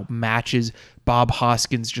style matches Bob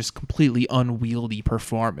Hoskins' just completely unwieldy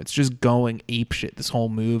performance, just going apeshit this whole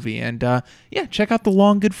movie. And check out The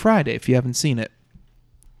Long Good Friday if you haven't seen it.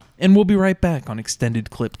 And we'll be right back on Extended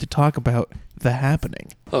Clip to talk about The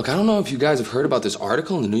Happening. Look, I don't know if you guys have heard about this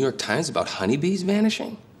article in the New York Times about honeybees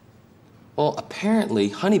vanishing. Well, apparently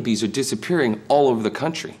honeybees are disappearing all over the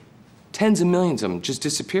country. Tens of millions of them just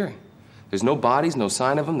disappearing. There's no bodies, no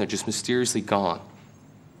sign of them. They're just mysteriously gone.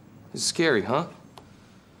 It's scary, huh?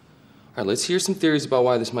 All right, let's hear some theories about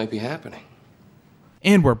why this might be happening.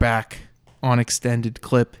 And we're back on Extended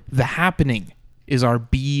Clip. The Happening is our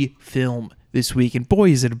B film this week, and boy,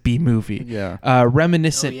 is it a B movie. Yeah.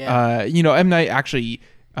 Reminiscent. Oh, yeah. M. Night actually.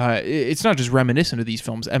 It's not just reminiscent of these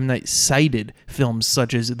films. M. Night cited films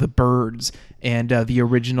such as The Birds and the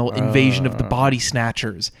original Invasion of the Body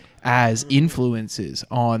Snatchers as influences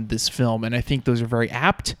on this film, and I think those are very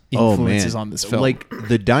apt influences on this film. Like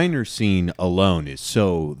the diner scene alone is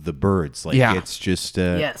so The Birds. Like it's just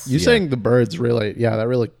yes. You saying The Birds really, that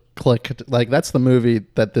really clicked. Like that's the movie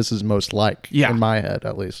that this is most like in my head,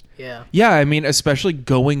 at least. Yeah. I mean, especially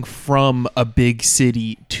going from a big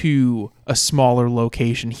city to a smaller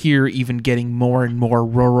location here, even getting more and more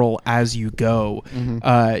rural as you go.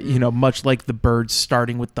 Much like The Birds,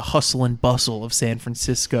 starting with the hustle and bustle of San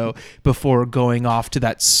Francisco before going off to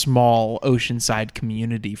that small oceanside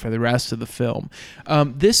community for the rest of the film.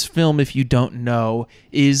 This film, if you don't know,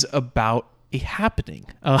 is about a happening.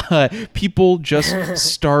 People just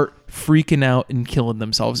start freaking out and killing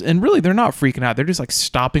themselves, and really they're not freaking out, they're just like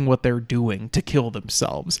stopping what they're doing to kill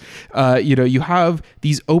themselves. You have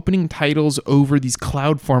these opening titles over these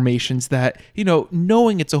cloud formations that,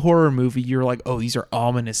 knowing it's a horror movie, you're like, oh, these are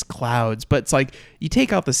ominous clouds, but it's like you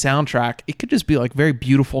take out the soundtrack, it could just be like very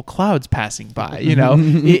beautiful clouds passing by.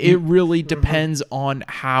 It really depends on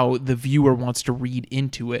how the viewer wants to read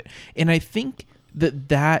into it, and I think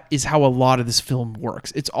that is how a lot of this film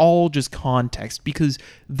works. It's all just context, because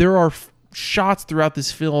there are shots throughout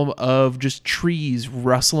this film of just trees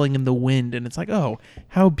rustling in the wind, and it's like, oh,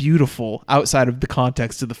 how beautiful, outside of the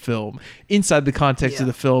context of the film. Inside the context of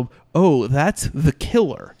the film, oh, that's the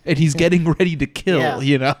killer, and he's getting ready to kill.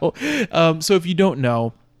 So if you don't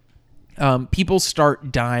know, people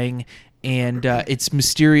start dying, and it's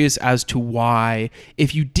mysterious as to why.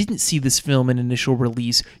 If you didn't see this film in initial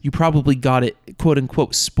release, you probably got it quote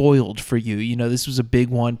unquote spoiled for you. You know, this was a big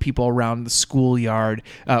one. People around the schoolyard,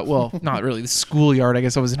 well, not really the schoolyard. I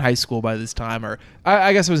guess I was in high school by this time, or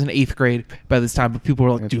I guess I was in 8th grade by this time. But people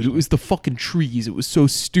were like, "Dude, it was the fucking trees. It was so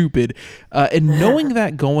stupid." And knowing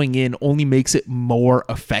that going in only makes it more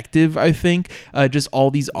effective. I think just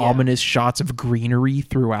all these ominous shots of greenery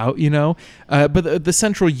throughout. You know, but the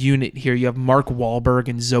central unit here. You have Mark Wahlberg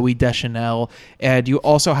and Zooey Deschanel, and you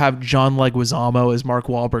also have John Leguizamo as Mark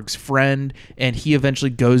Wahlberg's friend, and he eventually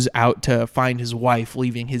goes out to find his wife,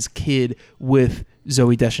 leaving his kid with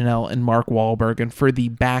Zooey Deschanel and Mark Wahlberg. And for the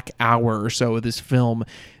back hour or so of this film,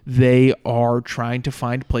 they are trying to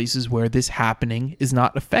find places where this happening is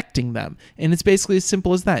not affecting them. And it's basically as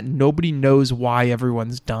simple as that. Nobody knows why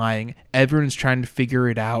everyone's dying. Everyone's trying to figure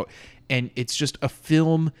it out. And it's just a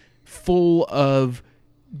film full of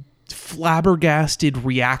flabbergasted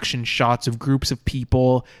reaction shots of groups of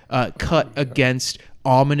people cut against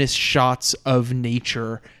ominous shots of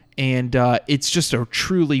nature, and it's just a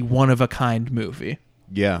truly one-of-a-kind movie.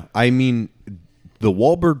 Yeah, I mean, the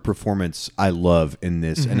Wahlberg performance I love in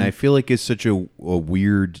this, and I feel like it's such a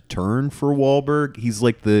weird turn for Wahlberg. He's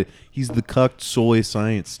like he's the cucked soy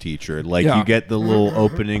science teacher. Like you get the little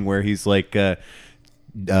opening where he's like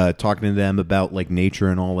talking to them about like nature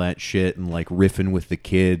and all that shit, and like riffing with the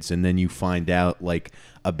kids, and then you find out like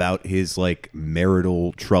about his like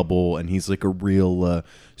marital trouble, and he's like a real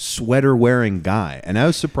sweater wearing guy. And I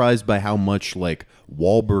was surprised by how much like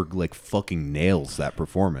Wahlberg like fucking nails that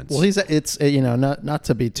performance. Well, it's you know, not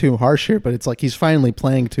to be too harsh here, but it's like he's finally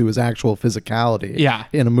playing to his actual physicality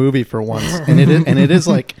in a movie for once. And it is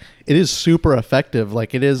like it is super effective.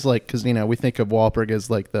 Like it is like, because you know, we think of Wahlberg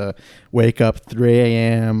as like the wake up 3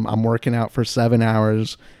 a.m. I'm working out for 7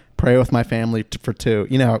 hours, pray with my family for 2,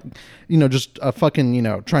 you know, just a fucking, you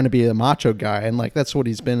know, trying to be a macho guy. And like, that's what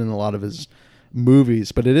he's been in a lot of his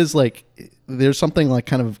movies, but it is like, there's something like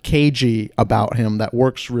kind of cagey about him that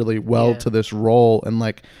works really well to this role. And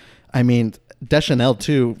like, I mean, Deschanel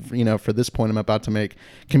too, you know, for this point I'm about to make,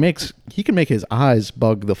 he can make his eyes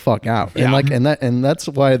bug the fuck out. And like, and that's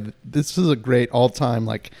why this is a great all-time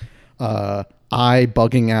like eye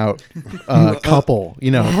bugging out couple,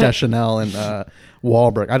 you know, Deschanel and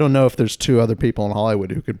Wahlberg. I don't know if there's 2 other people in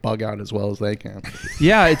Hollywood who could bug out as well as they can.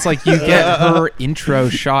 Yeah, it's like you get her intro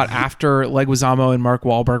shot after Leguizamo and Mark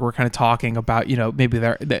Wahlberg were kind of talking about, you know, maybe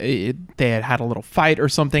they had a little fight or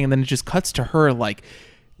something, and then it just cuts to her like,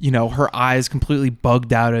 you know, her eyes completely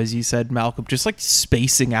bugged out, as you said, Malcolm, just like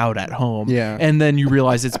spacing out at home. Yeah. And then you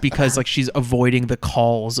realize it's because like she's avoiding the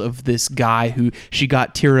calls of this guy who she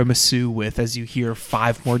got tiramisu with, as you hear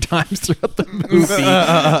 5 more times throughout the movie.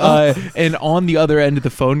 And on the other end of the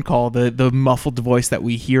phone call, the muffled voice that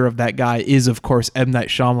we hear of that guy is, of course, M. Night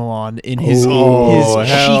Shyamalan in his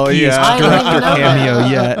cheekiest director cameo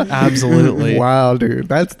yet. Absolutely. Wow, dude.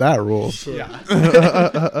 That's that rule.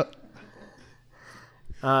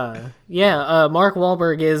 Yeah. Mark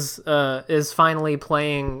Wahlberg is finally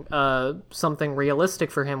playing something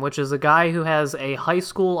realistic for him, which is a guy who has a high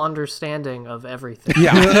school understanding of everything.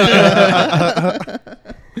 Yeah.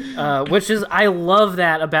 Which is, I love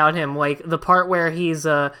that about him. Like the part where he's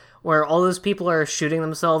where all those people are shooting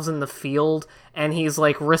themselves in the field, and he's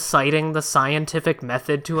like reciting the scientific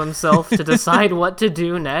method to himself to decide what to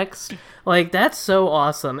do next. Like that's so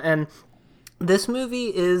awesome. And this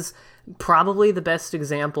movie is probably the best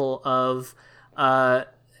example of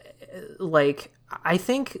like, I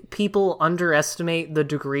think people underestimate the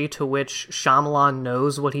degree to which Shyamalan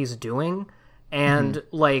knows what he's doing and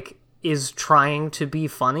like is trying to be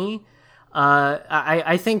funny.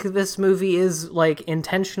 I think this movie is like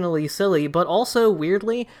intentionally silly, but also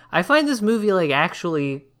weirdly I find this movie like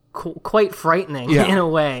actually quite frightening in a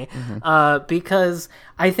way, because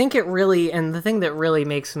I think it really, and the thing that really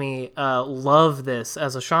makes me love this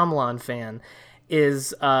as a Shyamalan fan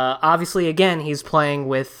is obviously, again, he's playing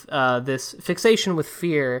with this fixation with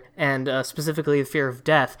fear, and specifically the fear of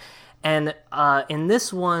death, and in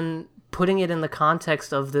this one, putting it in the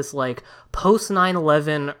context of this like post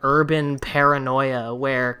 9/11 urban paranoia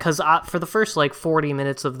where, because for the first like 40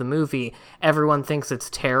 minutes of the movie everyone thinks it's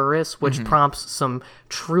terrorists, which prompts some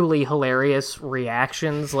truly hilarious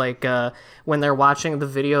reactions, like when they're watching the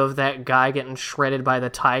video of that guy getting shredded by the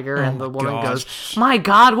tiger, and the woman goes, "My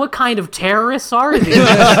God, what kind of terrorists are these?"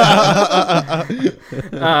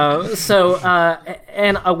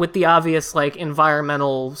 And with the obvious like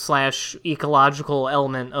environmental / ecological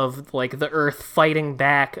element of like the Earth fighting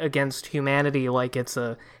back against humanity like it's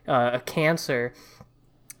a cancer.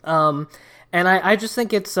 And I just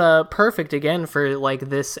think it's perfect again for like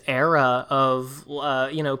this era of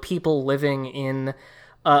people living in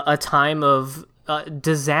a time of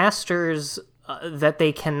disasters that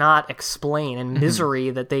they cannot explain and misery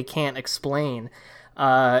that they can't explain.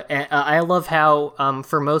 And I love how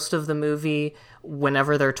for most of the movie,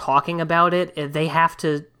 whenever they're talking about it,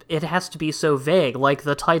 it has to be so vague, like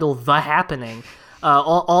the title "The Happening."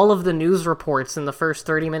 All of the news reports in the first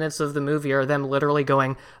 30 minutes of the movie are them literally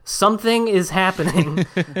going, something is happening,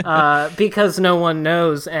 because no one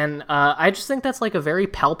knows. And I just think that's like a very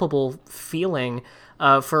palpable feeling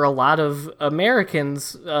for a lot of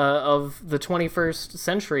Americans of the 21st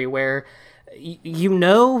century, where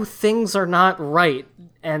things are not right,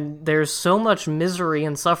 and there's so much misery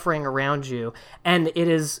and suffering around you. And it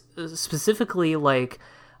is specifically like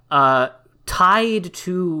tied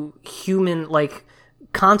to human, like,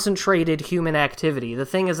 concentrated human activity. The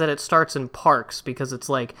thing is that it starts in parks because it's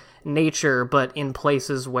like nature, but in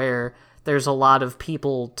places where there's a lot of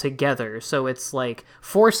people together. So it's like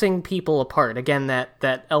forcing people apart. Again,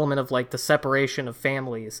 that element of like the separation of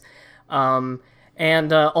families.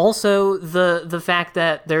 And also the fact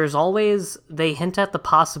that there's always, they hint at the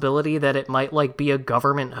possibility that it might like be a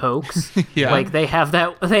government hoax. Yeah. Like they have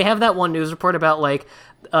that one news report about like,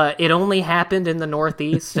 it only happened in the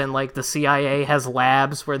Northeast, and like the CIA has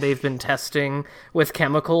labs where they've been testing with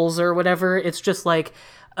chemicals or whatever. It's just like,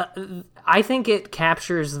 I think it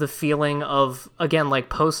captures the feeling of, again, like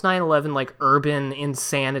post 9/11, like urban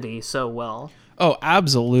insanity so well. Oh,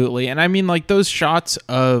 absolutely. And I mean, like those shots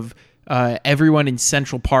of everyone in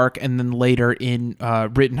Central Park and then later in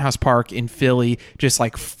Rittenhouse Park in Philly, just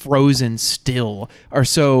like frozen still, are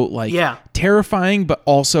so like terrifying, but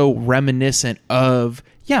also reminiscent of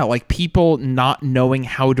like people not knowing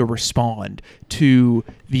how to respond to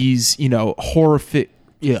these,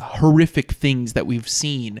 horrific things that we've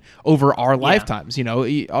seen over our lifetimes.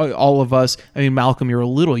 All of us, I mean, Malcolm, you're a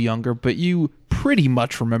little younger, but you pretty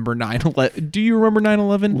much remember 9/11. Do you remember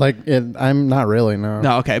 9/11? Like, I'm not really, no.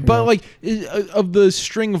 No, okay. But like, of the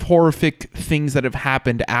string of horrific things that have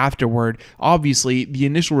happened afterward, obviously the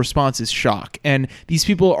initial response is shock. And these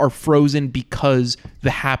people are frozen because the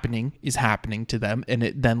happening is happening to them, and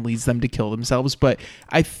it then leads them to kill themselves. But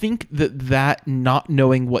I think that not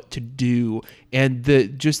knowing what to do, and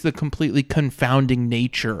the completely confounding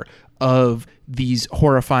nature of these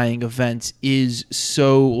horrifying events is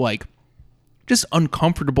so like just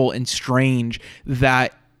uncomfortable and strange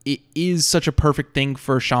that it is such a perfect thing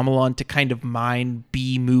for Shyamalan to kind of mine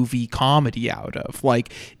B-movie comedy out of.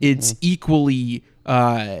 Like, it's equally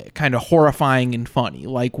kind of horrifying and funny.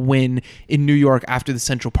 Like when in New York after the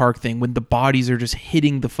Central Park thing, when the bodies are just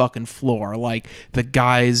hitting the fucking floor, like the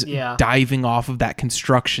guys diving off of that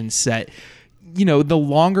construction set. The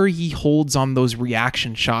longer he holds on those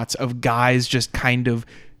reaction shots of guys just kind of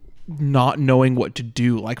not knowing what to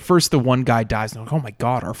do. Like first the one guy dies and like, oh my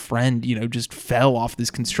God, our friend, just fell off this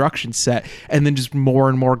construction set. And then just more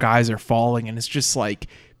and more guys are falling. And it's just like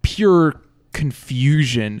pure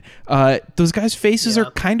confusion. Those guys' faces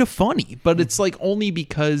are kind of funny, but it's like only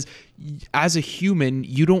because as a human,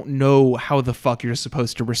 you don't know how the fuck you're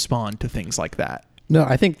supposed to respond to things like that. No,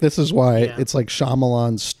 I think this is why it's like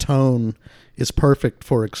Shyamalan's tone is perfect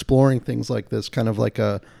for exploring things like this, kind of like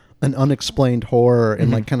an unexplained horror,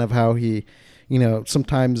 and like kind of how he,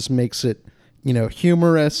 sometimes makes it,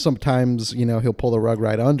 humorous. Sometimes, he'll pull the rug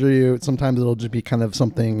right under you. Sometimes it'll just be kind of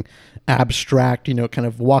something abstract, kind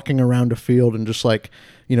of walking around a field and just like,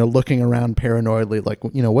 looking around paranoidly, like,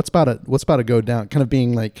 what's about to go down, kind of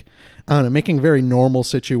being like, I don't know, making very normal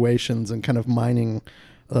situations and kind of mining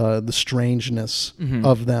the strangeness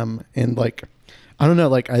of them. And like, I don't know,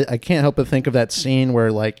 like I can't help but think of that scene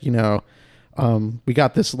where like, we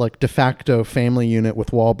got this like de facto family unit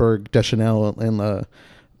with Wahlberg, Deschanel, and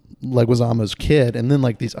Leguizamo's kid, and then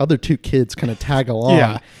like these other two kids kind of tag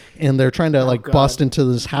along, and they're trying to bust into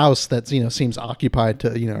this house that seems occupied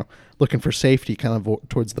to looking for safety, kind of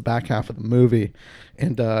towards the back half of the movie,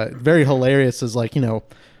 and very hilarious is like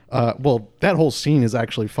well, that whole scene is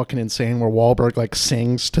actually fucking insane, where Wahlberg like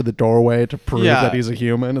sings to the doorway to prove that he's a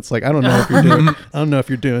human. It's like, I don't know if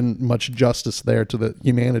you're doing much justice there to the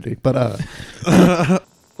humanity, but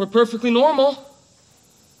we're perfectly normal.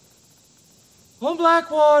 On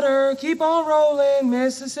Blackwater, keep on rolling,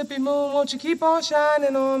 Mississippi moon, won't you keep on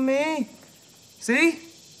shining on me? See?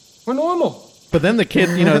 We're normal. But then the kid,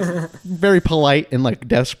 it's very polite and like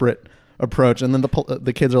desperate approach, and then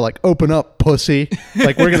the kids are like, open up, pussy,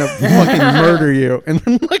 like we're gonna fucking murder you, and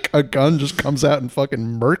then like a gun just comes out and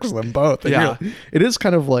fucking murks them both. And it is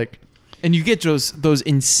kind of like And you get those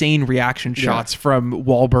insane reaction shots from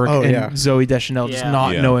Wahlberg and Zooey Deschanel just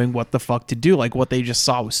not knowing what the fuck to do. Like, what they just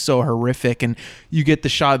saw was so horrific. And you get the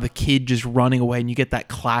shot of the kid just running away, and you get that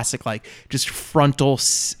classic, like, just frontal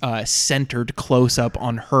centered close up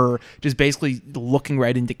on her, just basically looking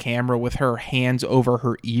right into camera with her hands over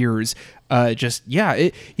her ears.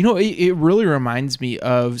 It really reminds me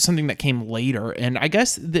of something that came later. And I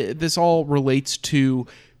guess this all relates to,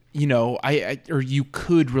 or you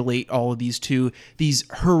could relate all of these to these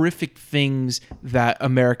horrific things that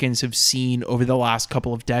Americans have seen over the last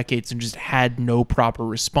couple of decades and just had no proper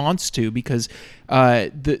response to, because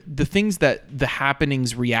the things that the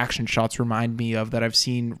happenings reaction shots remind me of that I've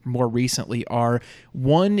seen more recently are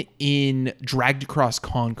one in Dragged Across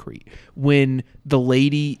Concrete, when the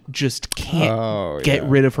lady just can't get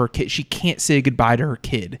rid of her kid. She can't say goodbye to her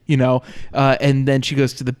kid, and then she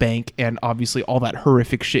goes to the bank, and obviously all that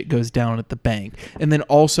horrific shit goes down at the bank. And then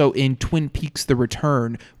also in Twin Peaks: The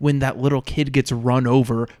Return, when that little kid gets run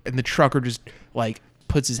over and the trucker just like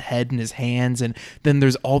puts his head in his hands, and then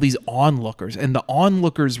there's all these onlookers, and the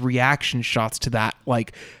onlookers reaction shots to that,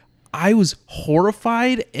 like, I was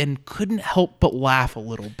horrified and couldn't help but laugh a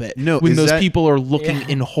little bit when those people are looking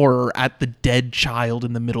in horror at the dead child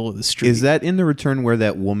in the middle of the street. Is that in The Return where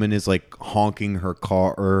that woman is like honking her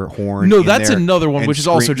car or horn? No, that's another one, which is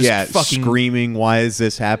also just fucking screaming, "Why is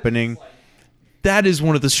this happening?" That is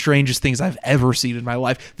one of the strangest things I've ever seen in my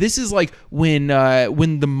life. This is like when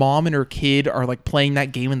the mom and her kid are like playing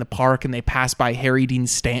that game in the park, and they pass by Harry Dean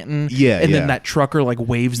Stanton. Then that trucker like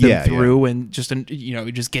waves them through, and just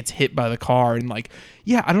it just gets hit by the car, and like,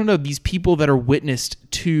 I don't know, these people that are witnessed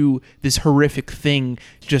to this horrific thing,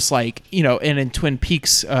 just like, and in Twin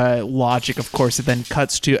Peaks logic, of course, it then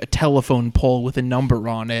cuts to a telephone pole with a number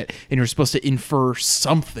on it, and you're supposed to infer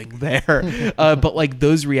something there. But like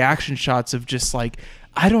those reaction shots of just like,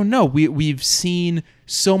 I don't know, we've seen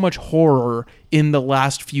so much horror in the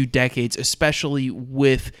last few decades, especially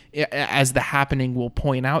with, as The Happening will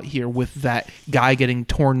point out here, with that guy getting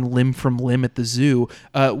torn limb from limb at the zoo,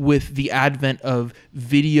 with the advent of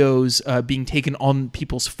videos being taken on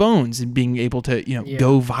people's phones and being able to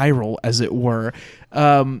go viral, as it were.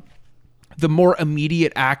 The more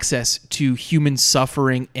immediate access to human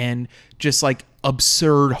suffering and just like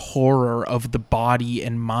absurd horror of the body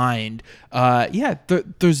and mind,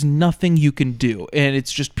 there's nothing you can do, and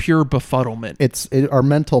it's just pure befuddlement. Our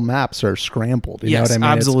mental maps are scrambled. You know what I mean?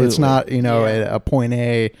 Absolutely. It's not at a point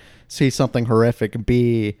A, see something horrific,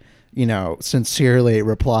 B, sincerely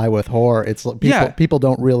reply with horror. It's people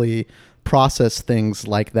don't really process things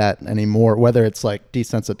like that anymore, whether it's like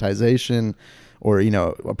desensitization or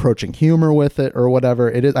approaching humor with it or whatever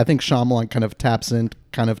it is. I think Shyamalan kind of taps in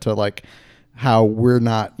kind of to like how we're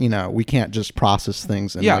not, we can't just process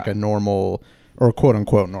things in like a normal or quote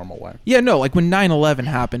unquote normal way. Like when 9/11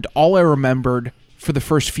 happened, all I remembered for the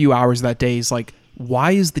first few hours that day is like,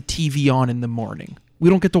 why is the TV on in the morning? We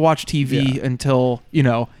don't get to watch TV until,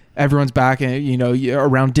 everyone's back, and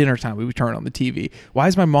around dinner time we would turn on the TV. Why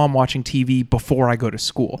is my mom watching TV before I go to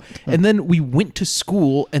school? And then we went to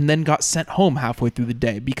school and then got sent home halfway through the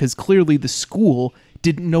day, because clearly the school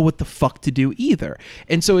didn't know what the fuck to do either.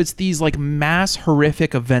 And so it's these like mass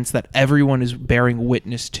horrific events that everyone is bearing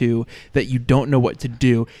witness to that you don't know what to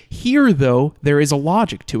do. Here, though, there is a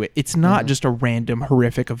logic to it. It's not just a random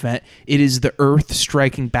horrific event. It is the earth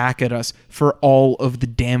striking back at us for all of the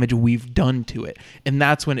damage we've done to it. And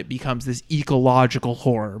that's when it becomes this ecological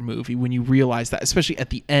horror movie, when you realize that, especially at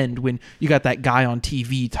the end, when you got that guy on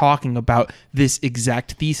TV talking about this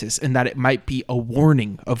exact thesis, and that it might be a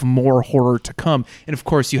warning of more horror to come. And of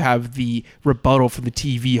course, you have the rebuttal from the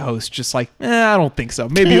TV host, just like, I don't think so.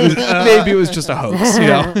 Maybe it was just a hoax.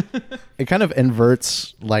 It kind of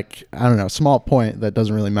inverts, like, I don't know, small point that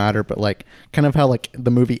doesn't really matter, but like kind of how like the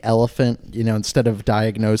movie Elephant, instead of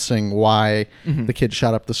diagnosing why the kid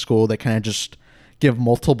shot up the school, they kind of just give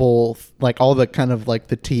multiple, like all the kind of like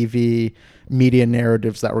the TV media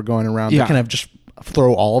narratives that were going around. They kind of just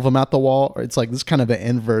throw all of them at the wall. It's like this kind of an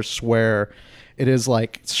inverse where it is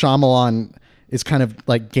like Shyamalan is kind of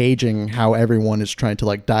like gauging how everyone is trying to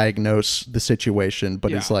like diagnose the situation,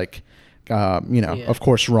 but is like, of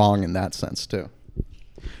course, wrong in that sense too.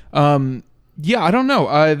 I don't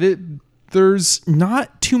know. There's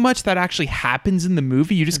not too much that actually happens in the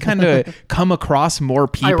movie. You just kind of come across more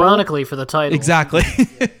people. Ironically for the title. Exactly.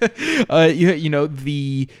 You know,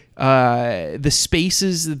 the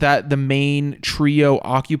spaces that the main trio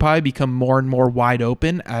occupy become more and more wide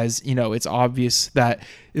open as, you know, it's obvious that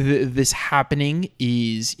this happening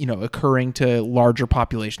is, you know, occurring to larger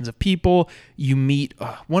populations of people. You meet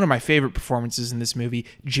one of my favorite performances in this movie,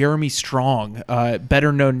 Jeremy Strong,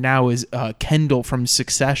 better known now as Kendall from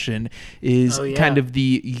Succession, is kind of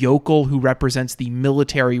the yokel who represents the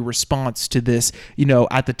military response to this, you know,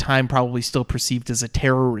 at the time probably still perceived as a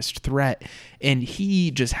terrorist threat. And he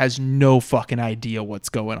just has no fucking idea what's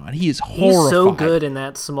going on. He is horrified. He's so good in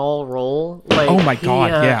that small role. Like, oh my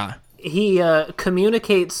God, yeah. He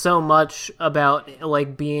communicates so much about,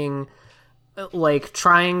 like, being, like,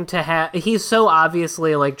 trying to have... He's so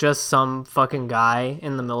obviously, like, just some fucking guy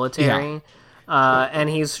in the military. Yeah. And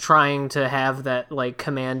he's trying to have that, like,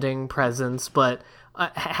 commanding presence, but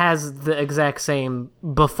has the exact same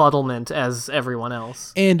befuddlement as everyone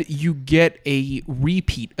else. And you get a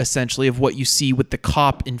repeat, essentially, of what you see with the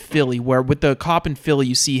cop in Philly, where with the cop in Philly,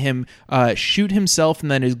 you see him shoot himself and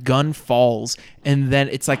then his gun falls. And then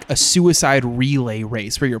it's like a suicide relay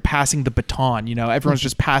race where you're passing the baton, you know, everyone's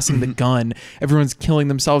just passing the gun. Everyone's killing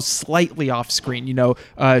themselves slightly off screen, you know.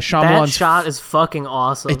 That shot is fucking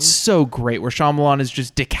awesome. It's so great where Shyamalan is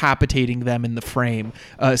just decapitating them in the frame,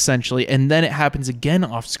 essentially. And then it happens again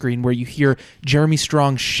off screen where you hear Jeremy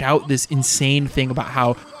Strong shout this insane thing about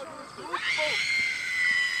how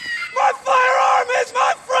my firearm is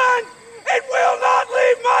my friend. It will not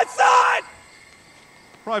leave my side.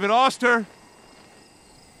 Private Oster.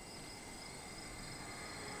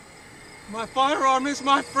 My firearm is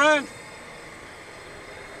my friend.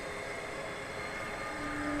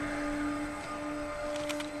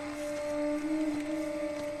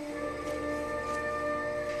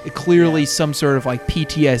 clearly some sort of like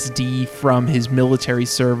PTSD from his military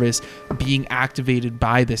service being activated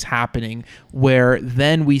by this happening, where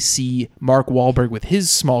then we see Mark Wahlberg with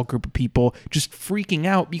his small group of people just freaking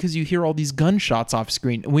out because you hear all these gunshots off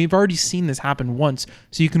screen. And we've already seen this happen once,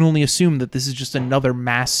 so you can only assume that this is just another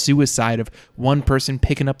mass suicide of one person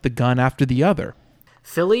picking up the gun after the other.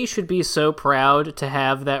 Philly should be so proud to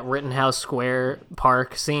have that Rittenhouse Square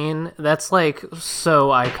Park scene. That's like so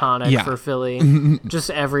iconic for Philly. Just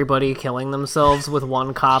everybody killing themselves with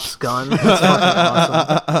one cop's gun. That's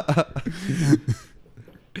fucking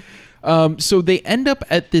awesome. So they end up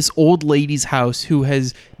at this old lady's house who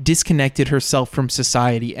has disconnected herself from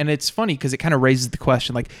society. And it's funny because it kind of raises the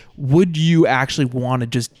question, like, would you actually want to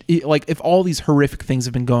just, like, if all these horrific things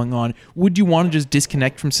have been going on, would you want to just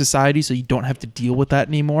disconnect from society so you don't have to deal with that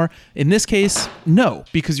anymore? In this case, no,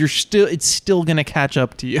 because it's still going to catch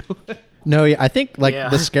up to you. No, yeah, I think like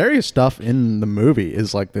the scariest stuff in the movie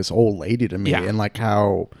is like this old lady to me and like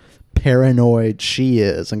how paranoid she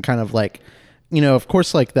is and kind of like, you know, of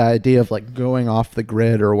course, like the idea of like going off the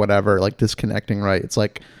grid or whatever, like disconnecting, right? It's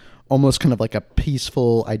like almost kind of like a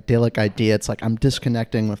peaceful, idyllic idea. It's like I'm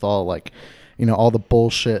disconnecting with all like, you know, all the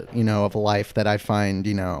bullshit, you know, of life that I find,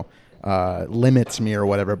 you know, limits me or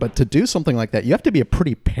whatever. But to do something like that, you have to be a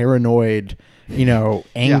pretty paranoid, you know,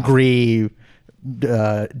 angry,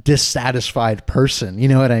 dissatisfied person. You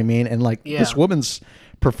know what I mean? And like this woman's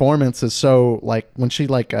performance is so like when she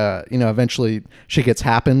like you know, eventually she gets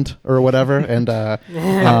happened or whatever and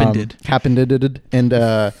happened and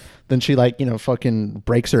then she like, you know, fucking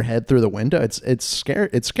breaks her head through the window. It's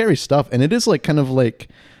scary stuff, and it is like kind of like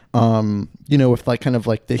you know, with like kind of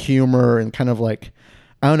like the humor and kind of like,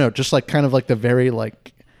 I don't know, just like kind of like the very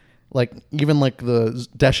like even like the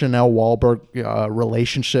Deschanel Wahlberg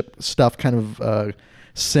relationship stuff kind of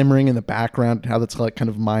simmering in the background, how that's like kind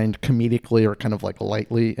of mined comedically or kind of like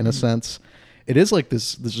lightly in a sense. It is like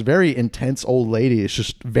this very intense old lady. It's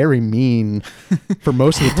just very mean for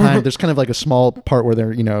most of the time. There's kind of like a small part where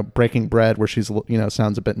they're, you know, breaking bread where she's, you know,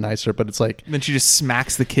 sounds a bit nicer, but it's like then she just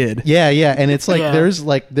smacks the kid. Yeah, and it's like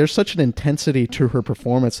there's such an intensity to her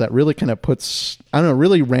performance that really kind of puts, I don't know,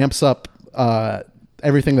 really ramps up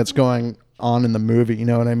everything that's going on in the movie. You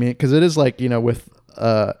know what I mean? Because it is like, you know, with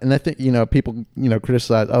and I think, you know, people, you know,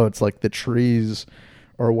 criticize, oh, it's like the trees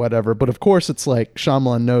or whatever. But of course, it's like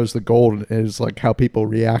Shyamalan knows the gold is like how people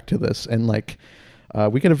react to this. And like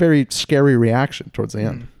we get a very scary reaction towards the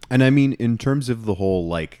end. And I mean, in terms of the whole,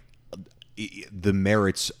 like, the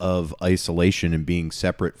merits of isolation and being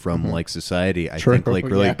separate from like society, I think like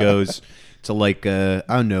really goes to like, I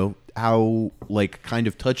don't know, how like kind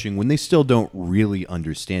of touching when they still don't really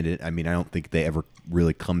understand it. I mean, I don't think they ever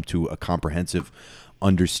really come to a comprehensive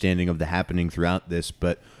understanding of the happening throughout this,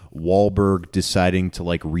 but Wahlberg deciding to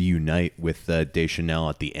like reunite with Deschanel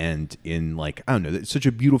at the end in like, I don't know, it's such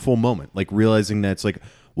a beautiful moment. Like realizing that it's like,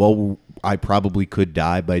 well, I probably could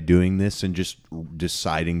die by doing this, and just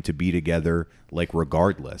deciding to be together, like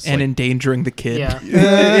regardless, and like, endangering the kid. Yeah.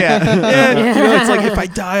 yeah. You know, it's like, if I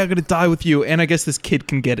die, I'm gonna die with you, and I guess this kid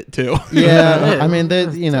can get it too. Yeah, I mean,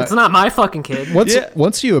 you know, it's not my fucking kid.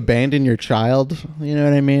 Once you abandon your child, you know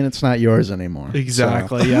what I mean. It's not yours anymore.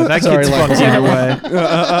 Exactly. So. Yeah, that kid's fucked either way.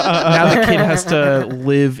 Now the kid has to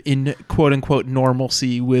live in quote unquote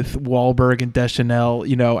normalcy with Wahlberg and Deschanel.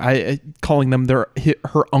 You know, I calling them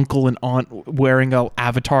her uncle and aunt wearing a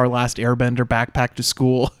Avatar Last Airbender backpack to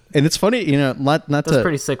school. And it's funny, you know, that's a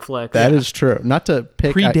pretty sick flick. That is true. Not to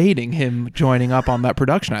pick predating him joining up on that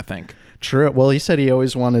production, I think. True. Well, he said he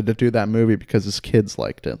always wanted to do that movie because his kids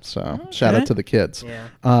liked it. So shout out to the kids.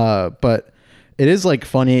 Yeah. But it is like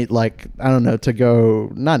funny, like, I don't know, to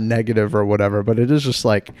go not negative or whatever, but it is just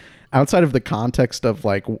like outside of the context of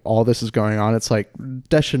like all this is going on, it's like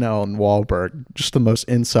Deschanel and Wahlberg, just the most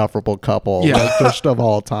insufferable couple like, just of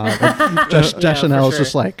all time. Deschanel is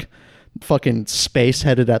just like fucking space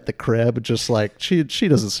headed at the crib, just like she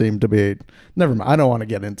doesn't seem to be. Never mind, I don't want to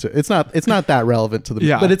get into it. It's not that relevant to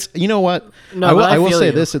the but it's, you know what, no, I will say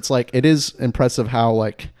this, it's like it is impressive how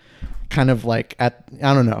like kind of like I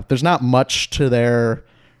don't know, there's not much to their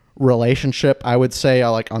relationship, I would say,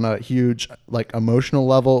 like on a huge like emotional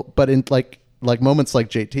level, but in like moments like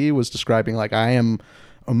JT was describing, like I am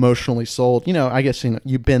emotionally sold, you know, I guess, you know,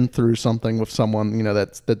 you've been through something with someone, you know,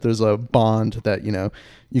 that there's a bond that, you know,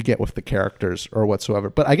 you get with the characters or whatsoever.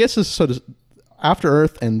 But I guess this sort of After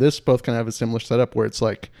Earth and this both kind of have a similar setup where it's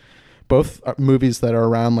like both movies that are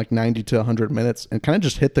around like 90 to 100 minutes and kind of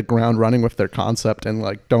just hit the ground running with their concept and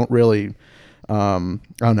like don't really I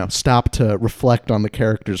don't know, stop to reflect on the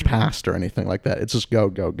character's past or anything like that. It's just go,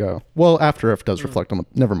 go, go. Well, After Earth does reflect on the...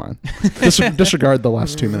 Never mind. Disregard the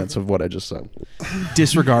last 2 minutes of what I just said.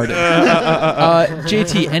 Disregard it.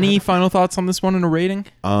 JT, any final thoughts on this one and a rating?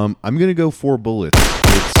 I'm going to go 4 bullets.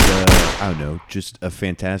 It's, I don't know, just a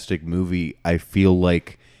fantastic movie. I feel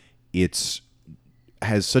like it's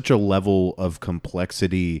has such a level of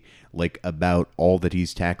complexity, like about all that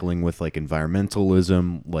he's tackling with like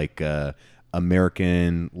environmentalism, like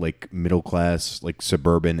American, like middle class, like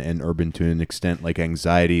suburban and urban to an extent, like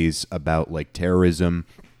anxieties about like terrorism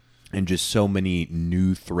and just so many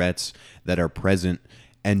new threats that are present,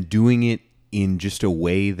 and doing it in just a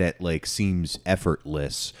way that like seems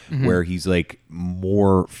effortless, where he's like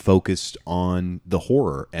more focused on the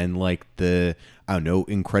horror and like the, I don't know,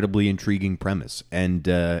 incredibly intriguing premise. And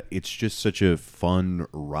it's just such a fun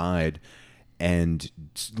ride and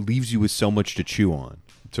leaves you with so much to chew on.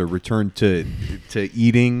 To return to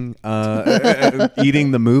eating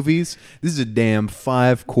eating the movies, this is a damn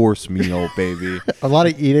 5-course meal, baby. A lot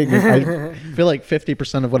of eating. I feel like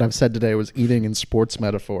 50% of what I've said today was eating and sports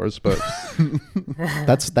metaphors, but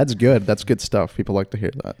that's good. That's good stuff. People like to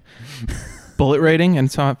hear that. Bullet rating and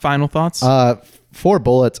final thoughts? 4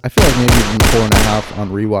 bullets. I feel like maybe even 4.5 on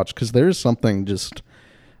rewatch, because there's something just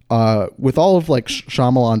with all of like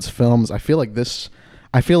Shyamalan's films. I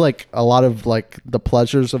feel like a lot of like the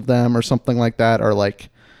pleasures of them or something like that are like,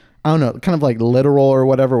 I don't know, kind of like literal or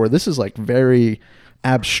whatever, where this is like very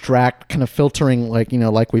abstract, kind of filtering, like, you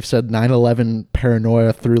know, like we've said, 9/11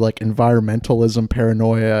 paranoia through like environmentalism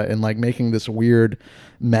paranoia, and like making this weird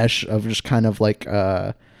mesh of just kind of like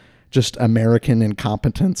just American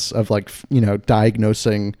incompetence of like, you know,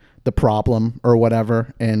 diagnosing the problem or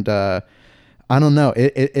whatever. And I don't know.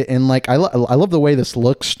 And like I love the way this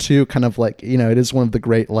looks too. Kind of like, you know, it is one of the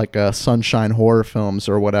great like sunshine horror films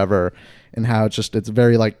or whatever, and how it's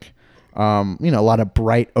very like you know, a lot of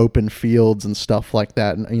bright open fields and stuff like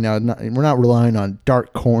that. And, you know, we're not relying on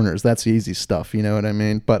dark corners. That's easy stuff. You know what I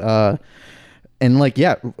mean? But and like,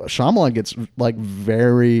 yeah, Shyamalan gets like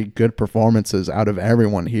very good performances out of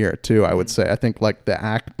everyone here too, I would say. I think like the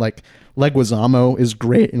act, like Leguizamo is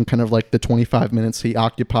great in kind of like the 25 minutes he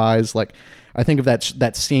occupies. Like, I think of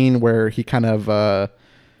that scene where he kind of,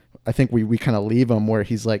 I think we kind of leave him where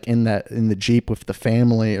he's like in the Jeep with the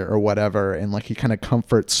family or whatever. And like, he kind of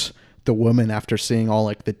comforts the woman after seeing all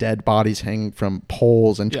like the dead bodies hanging from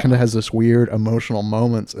poles, and kind of has this weird emotional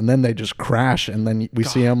moments, and then they just crash, and then we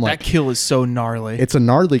see him like, that kill is so gnarly. It's a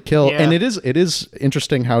gnarly kill. And it is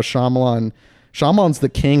interesting how Shyamalan Shyamalan's the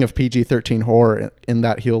king of PG-13 horror in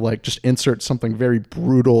that he'll like just insert something very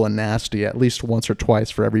brutal and nasty at least once or twice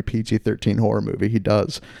for every PG-13 horror movie he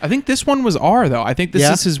does. I think this one was R though. I think this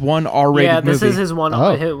is his one R-rated movie. Yeah, this is his one.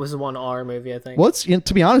 It was one R movie, I think. Well,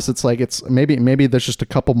 to be honest, it's maybe there's just a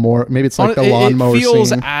couple more. Maybe it's like the lawnmower scene. It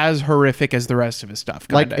feels as horrific as the rest of his stuff.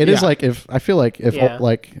 Kinda. Like it is like if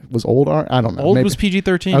was old R. I don't know. Old was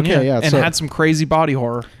PG-13. Okay, yeah, and had some crazy body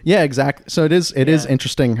horror. Yeah, exactly. So it is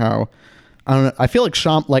interesting how. I don't know. I feel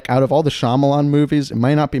like out of all the Shyamalan movies, it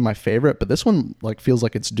might not be my favorite, but this one like feels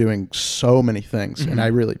like it's doing so many things, and I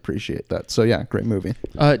really appreciate that. So yeah, great movie.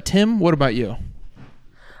 Tim, what about you?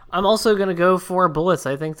 I'm also gonna go for Bullets.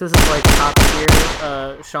 I think this is like top tier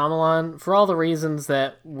Shyamalan for all the reasons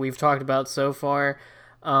that we've talked about so far,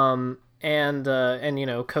 and you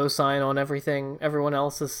know, co-sign on everything everyone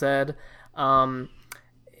else has said.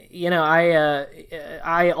 You know,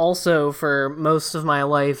 I also for most of my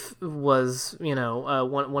life was, you know,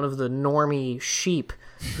 one of the normie sheep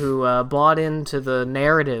who bought into the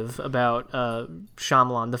narrative about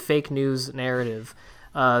Shyamalan, the fake news narrative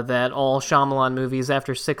that all Shyamalan movies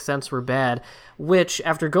after Sixth Sense were bad, which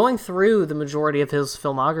after going through the majority of his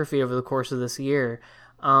filmography over the course of this year,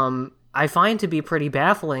 I find to be pretty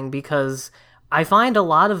baffling because I find a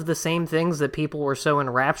lot of the same things that people were so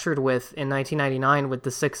enraptured with in 1999 with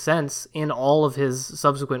The Sixth Sense in all of his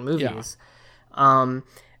subsequent movies. Yeah.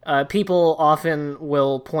 People often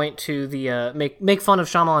will point to the make fun of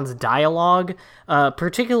Shyamalan's dialogue,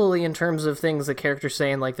 particularly in terms of things that characters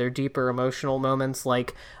say in like their deeper emotional moments,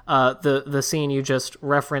 like the scene you just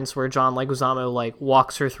referenced where John Leguizamo like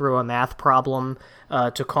walks her through a math problem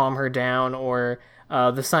to calm her down, or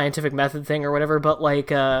the scientific method thing or whatever, but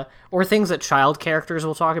like, or things that child characters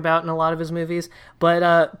will talk about in a lot of his movies.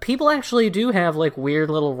 But people actually do have like weird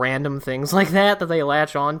little random things like that they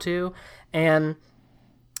latch onto, and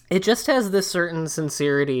it just has this certain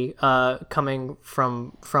sincerity coming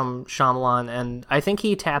from Shyamalan, and I think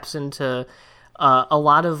he taps into a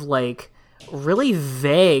lot of like really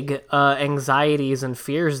vague anxieties and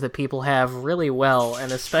fears that people have really well,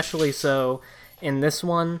 and especially so in this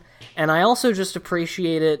one. And I also just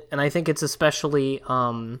appreciate it, and I think it's especially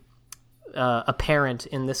apparent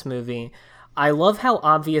in this movie. I love how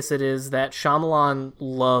obvious it is that Shyamalan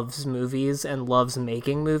loves movies and loves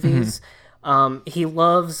making movies.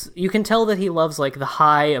 You can tell that he loves like the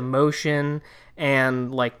high emotion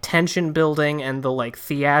and like tension building and the like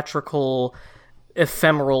theatrical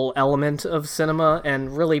ephemeral element of cinema,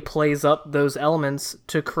 and really plays up those elements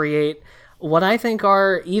to create what I think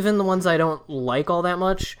are, even the ones I don't like all that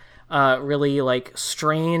much, really like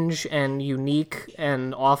strange and unique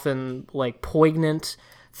and often like poignant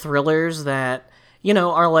thrillers that, you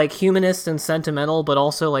know, are like humanist and sentimental, but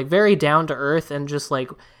also like very down to earth and just like,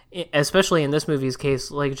 especially in this movie's case,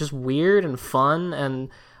 like just weird and fun. And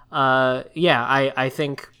I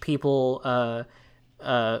think people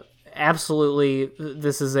absolutely,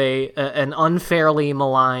 this is an unfairly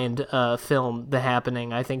maligned film, The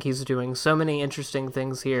Happening. I think he's doing so many interesting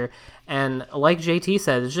things here, and like JT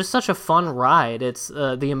said, it's just such a fun ride. It's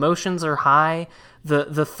the emotions are high,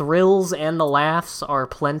 the thrills and the laughs are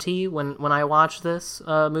plenty when I watch this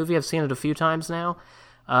movie. I've seen it a few times now,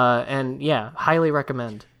 and yeah, highly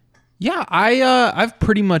recommend. Yeah, I've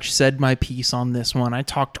pretty much said my piece on this one. I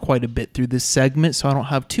talked quite a bit through this segment, so I don't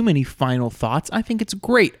have too many final thoughts. I think it's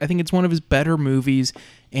great. I think it's one of his better movies,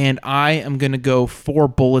 and I am going to go 4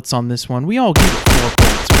 bullets on this one. We all give it 4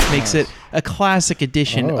 bullets, which makes it a classic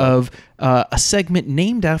edition of a segment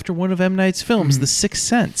named after one of M. Night's films, The Sixth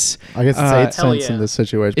Sense. I guess it's 8 cents in this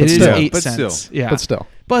situation. It is 8 but cents. Still. Yeah.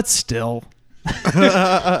 But still.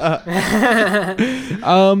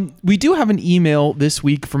 We do have an email this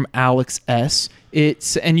week from Alex S.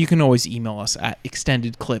 And you can always email us at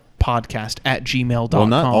extendedclippodcast@gmail.com. Well,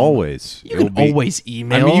 not always. You can always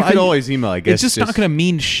email. I mean, you can always email, I guess. It's just not going to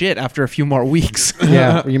mean shit after a few more weeks.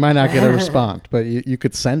 Yeah, you might not get a response, but you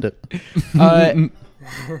could send it.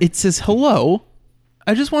 It says, hello.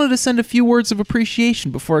 I just wanted to send a few words of appreciation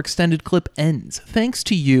before Extended Clip ends. Thanks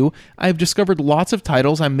to you, I have discovered lots of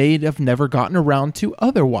titles I may have never gotten around to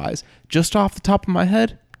otherwise. Just off the top of my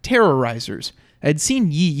head, Terrorizers. I had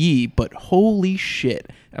seen Yee Yee, but holy shit.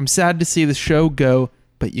 I'm sad to see the show go,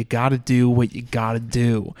 but you gotta do what you gotta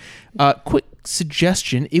do. Quick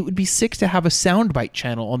suggestion, it would be sick to have a soundbite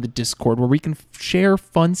channel on the Discord where we can share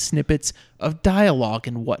fun snippets of dialogue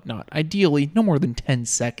and whatnot. Ideally, no more than 10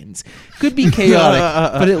 seconds. Could be chaotic,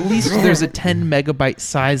 but at least there's a 10 megabyte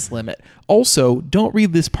size limit. Also, don't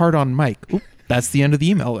read this part on mic. Oop, that's the end of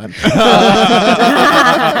the email then.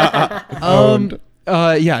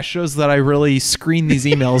 Shows that I really screen these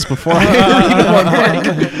emails before I read them on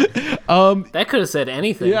mic. That could have said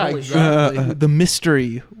anything. Yeah, Holy shit. exactly. The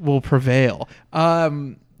mystery will prevail.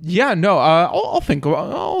 I'll think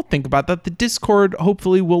about that. The Discord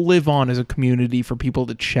hopefully will live on as a community for people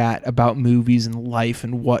to chat about movies and life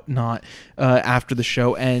and whatnot after the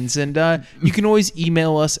show ends. And you can always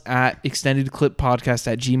email us at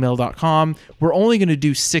extendedclippodcast@gmail.com. We're only going to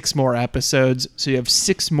do 6 more episodes, so you have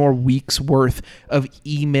 6 more weeks worth of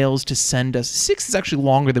emails to send us. 6 is actually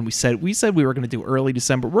longer than we said. We said we were going to do early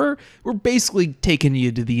December. We're basically taking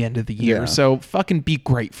you to the end of the year. Yeah. So fucking be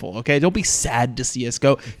grateful, okay? Don't be sad to see us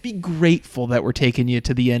go. Be grateful that we're taking you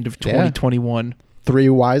to the end of 2021. 3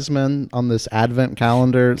 wise men on this Advent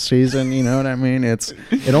calendar season. You know what I mean? It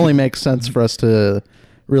only makes sense for us to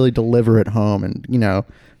really deliver it home and,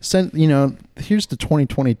 send, here's to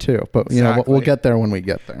 2022, but we'll get there when we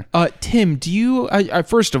get there. Tim, do you,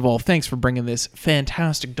 first of all, thanks for bringing this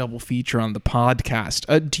fantastic double feature on the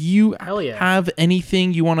podcast. Do you have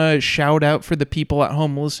anything you want to shout out for the people at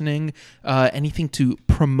home listening? Anything to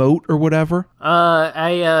promote or whatever?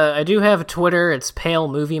 I do have a Twitter. It's Pale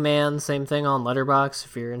Movie Man. Same thing on Letterboxd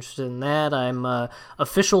if you're interested in that. I'm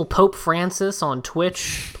official Pope Francis on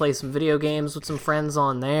Twitch. Play some video games with some friends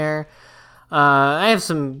on there. I have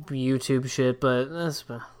some YouTube shit, but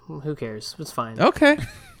who cares? It's fine. Okay.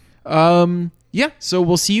 So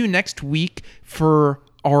we'll see you next week for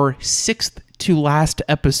our 6th to last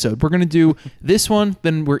episode. We're going to do this one,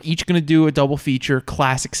 then we're each going to do a double feature,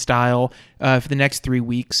 classic style, for the next 3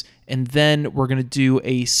 weeks, and then we're going to do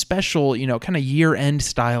a special, kind of year-end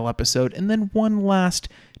style episode, and then one last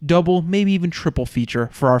double, maybe even triple feature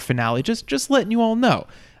for our finale. Just letting you all know.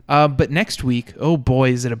 But next week, oh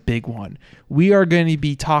boy, is it a big one. We are going to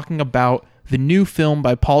be talking about the new film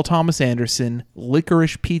by Paul Thomas Anderson,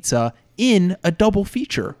 Licorice Pizza, in a double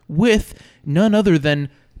feature with none other than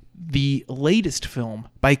the latest film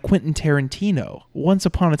by Quentin Tarantino, Once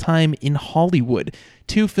Upon a Time in Hollywood.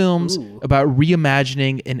 2 films about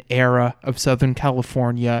reimagining an era of Southern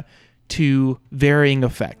California to varying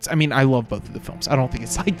effects. I mean, I love both of the films. I don't think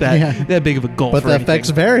it's like that big of a gulf. But the effects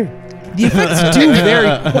vary. The effects do vary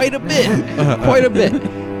quite a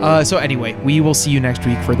bit. So anyway, we will see you next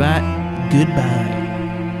week for that. Goodbye.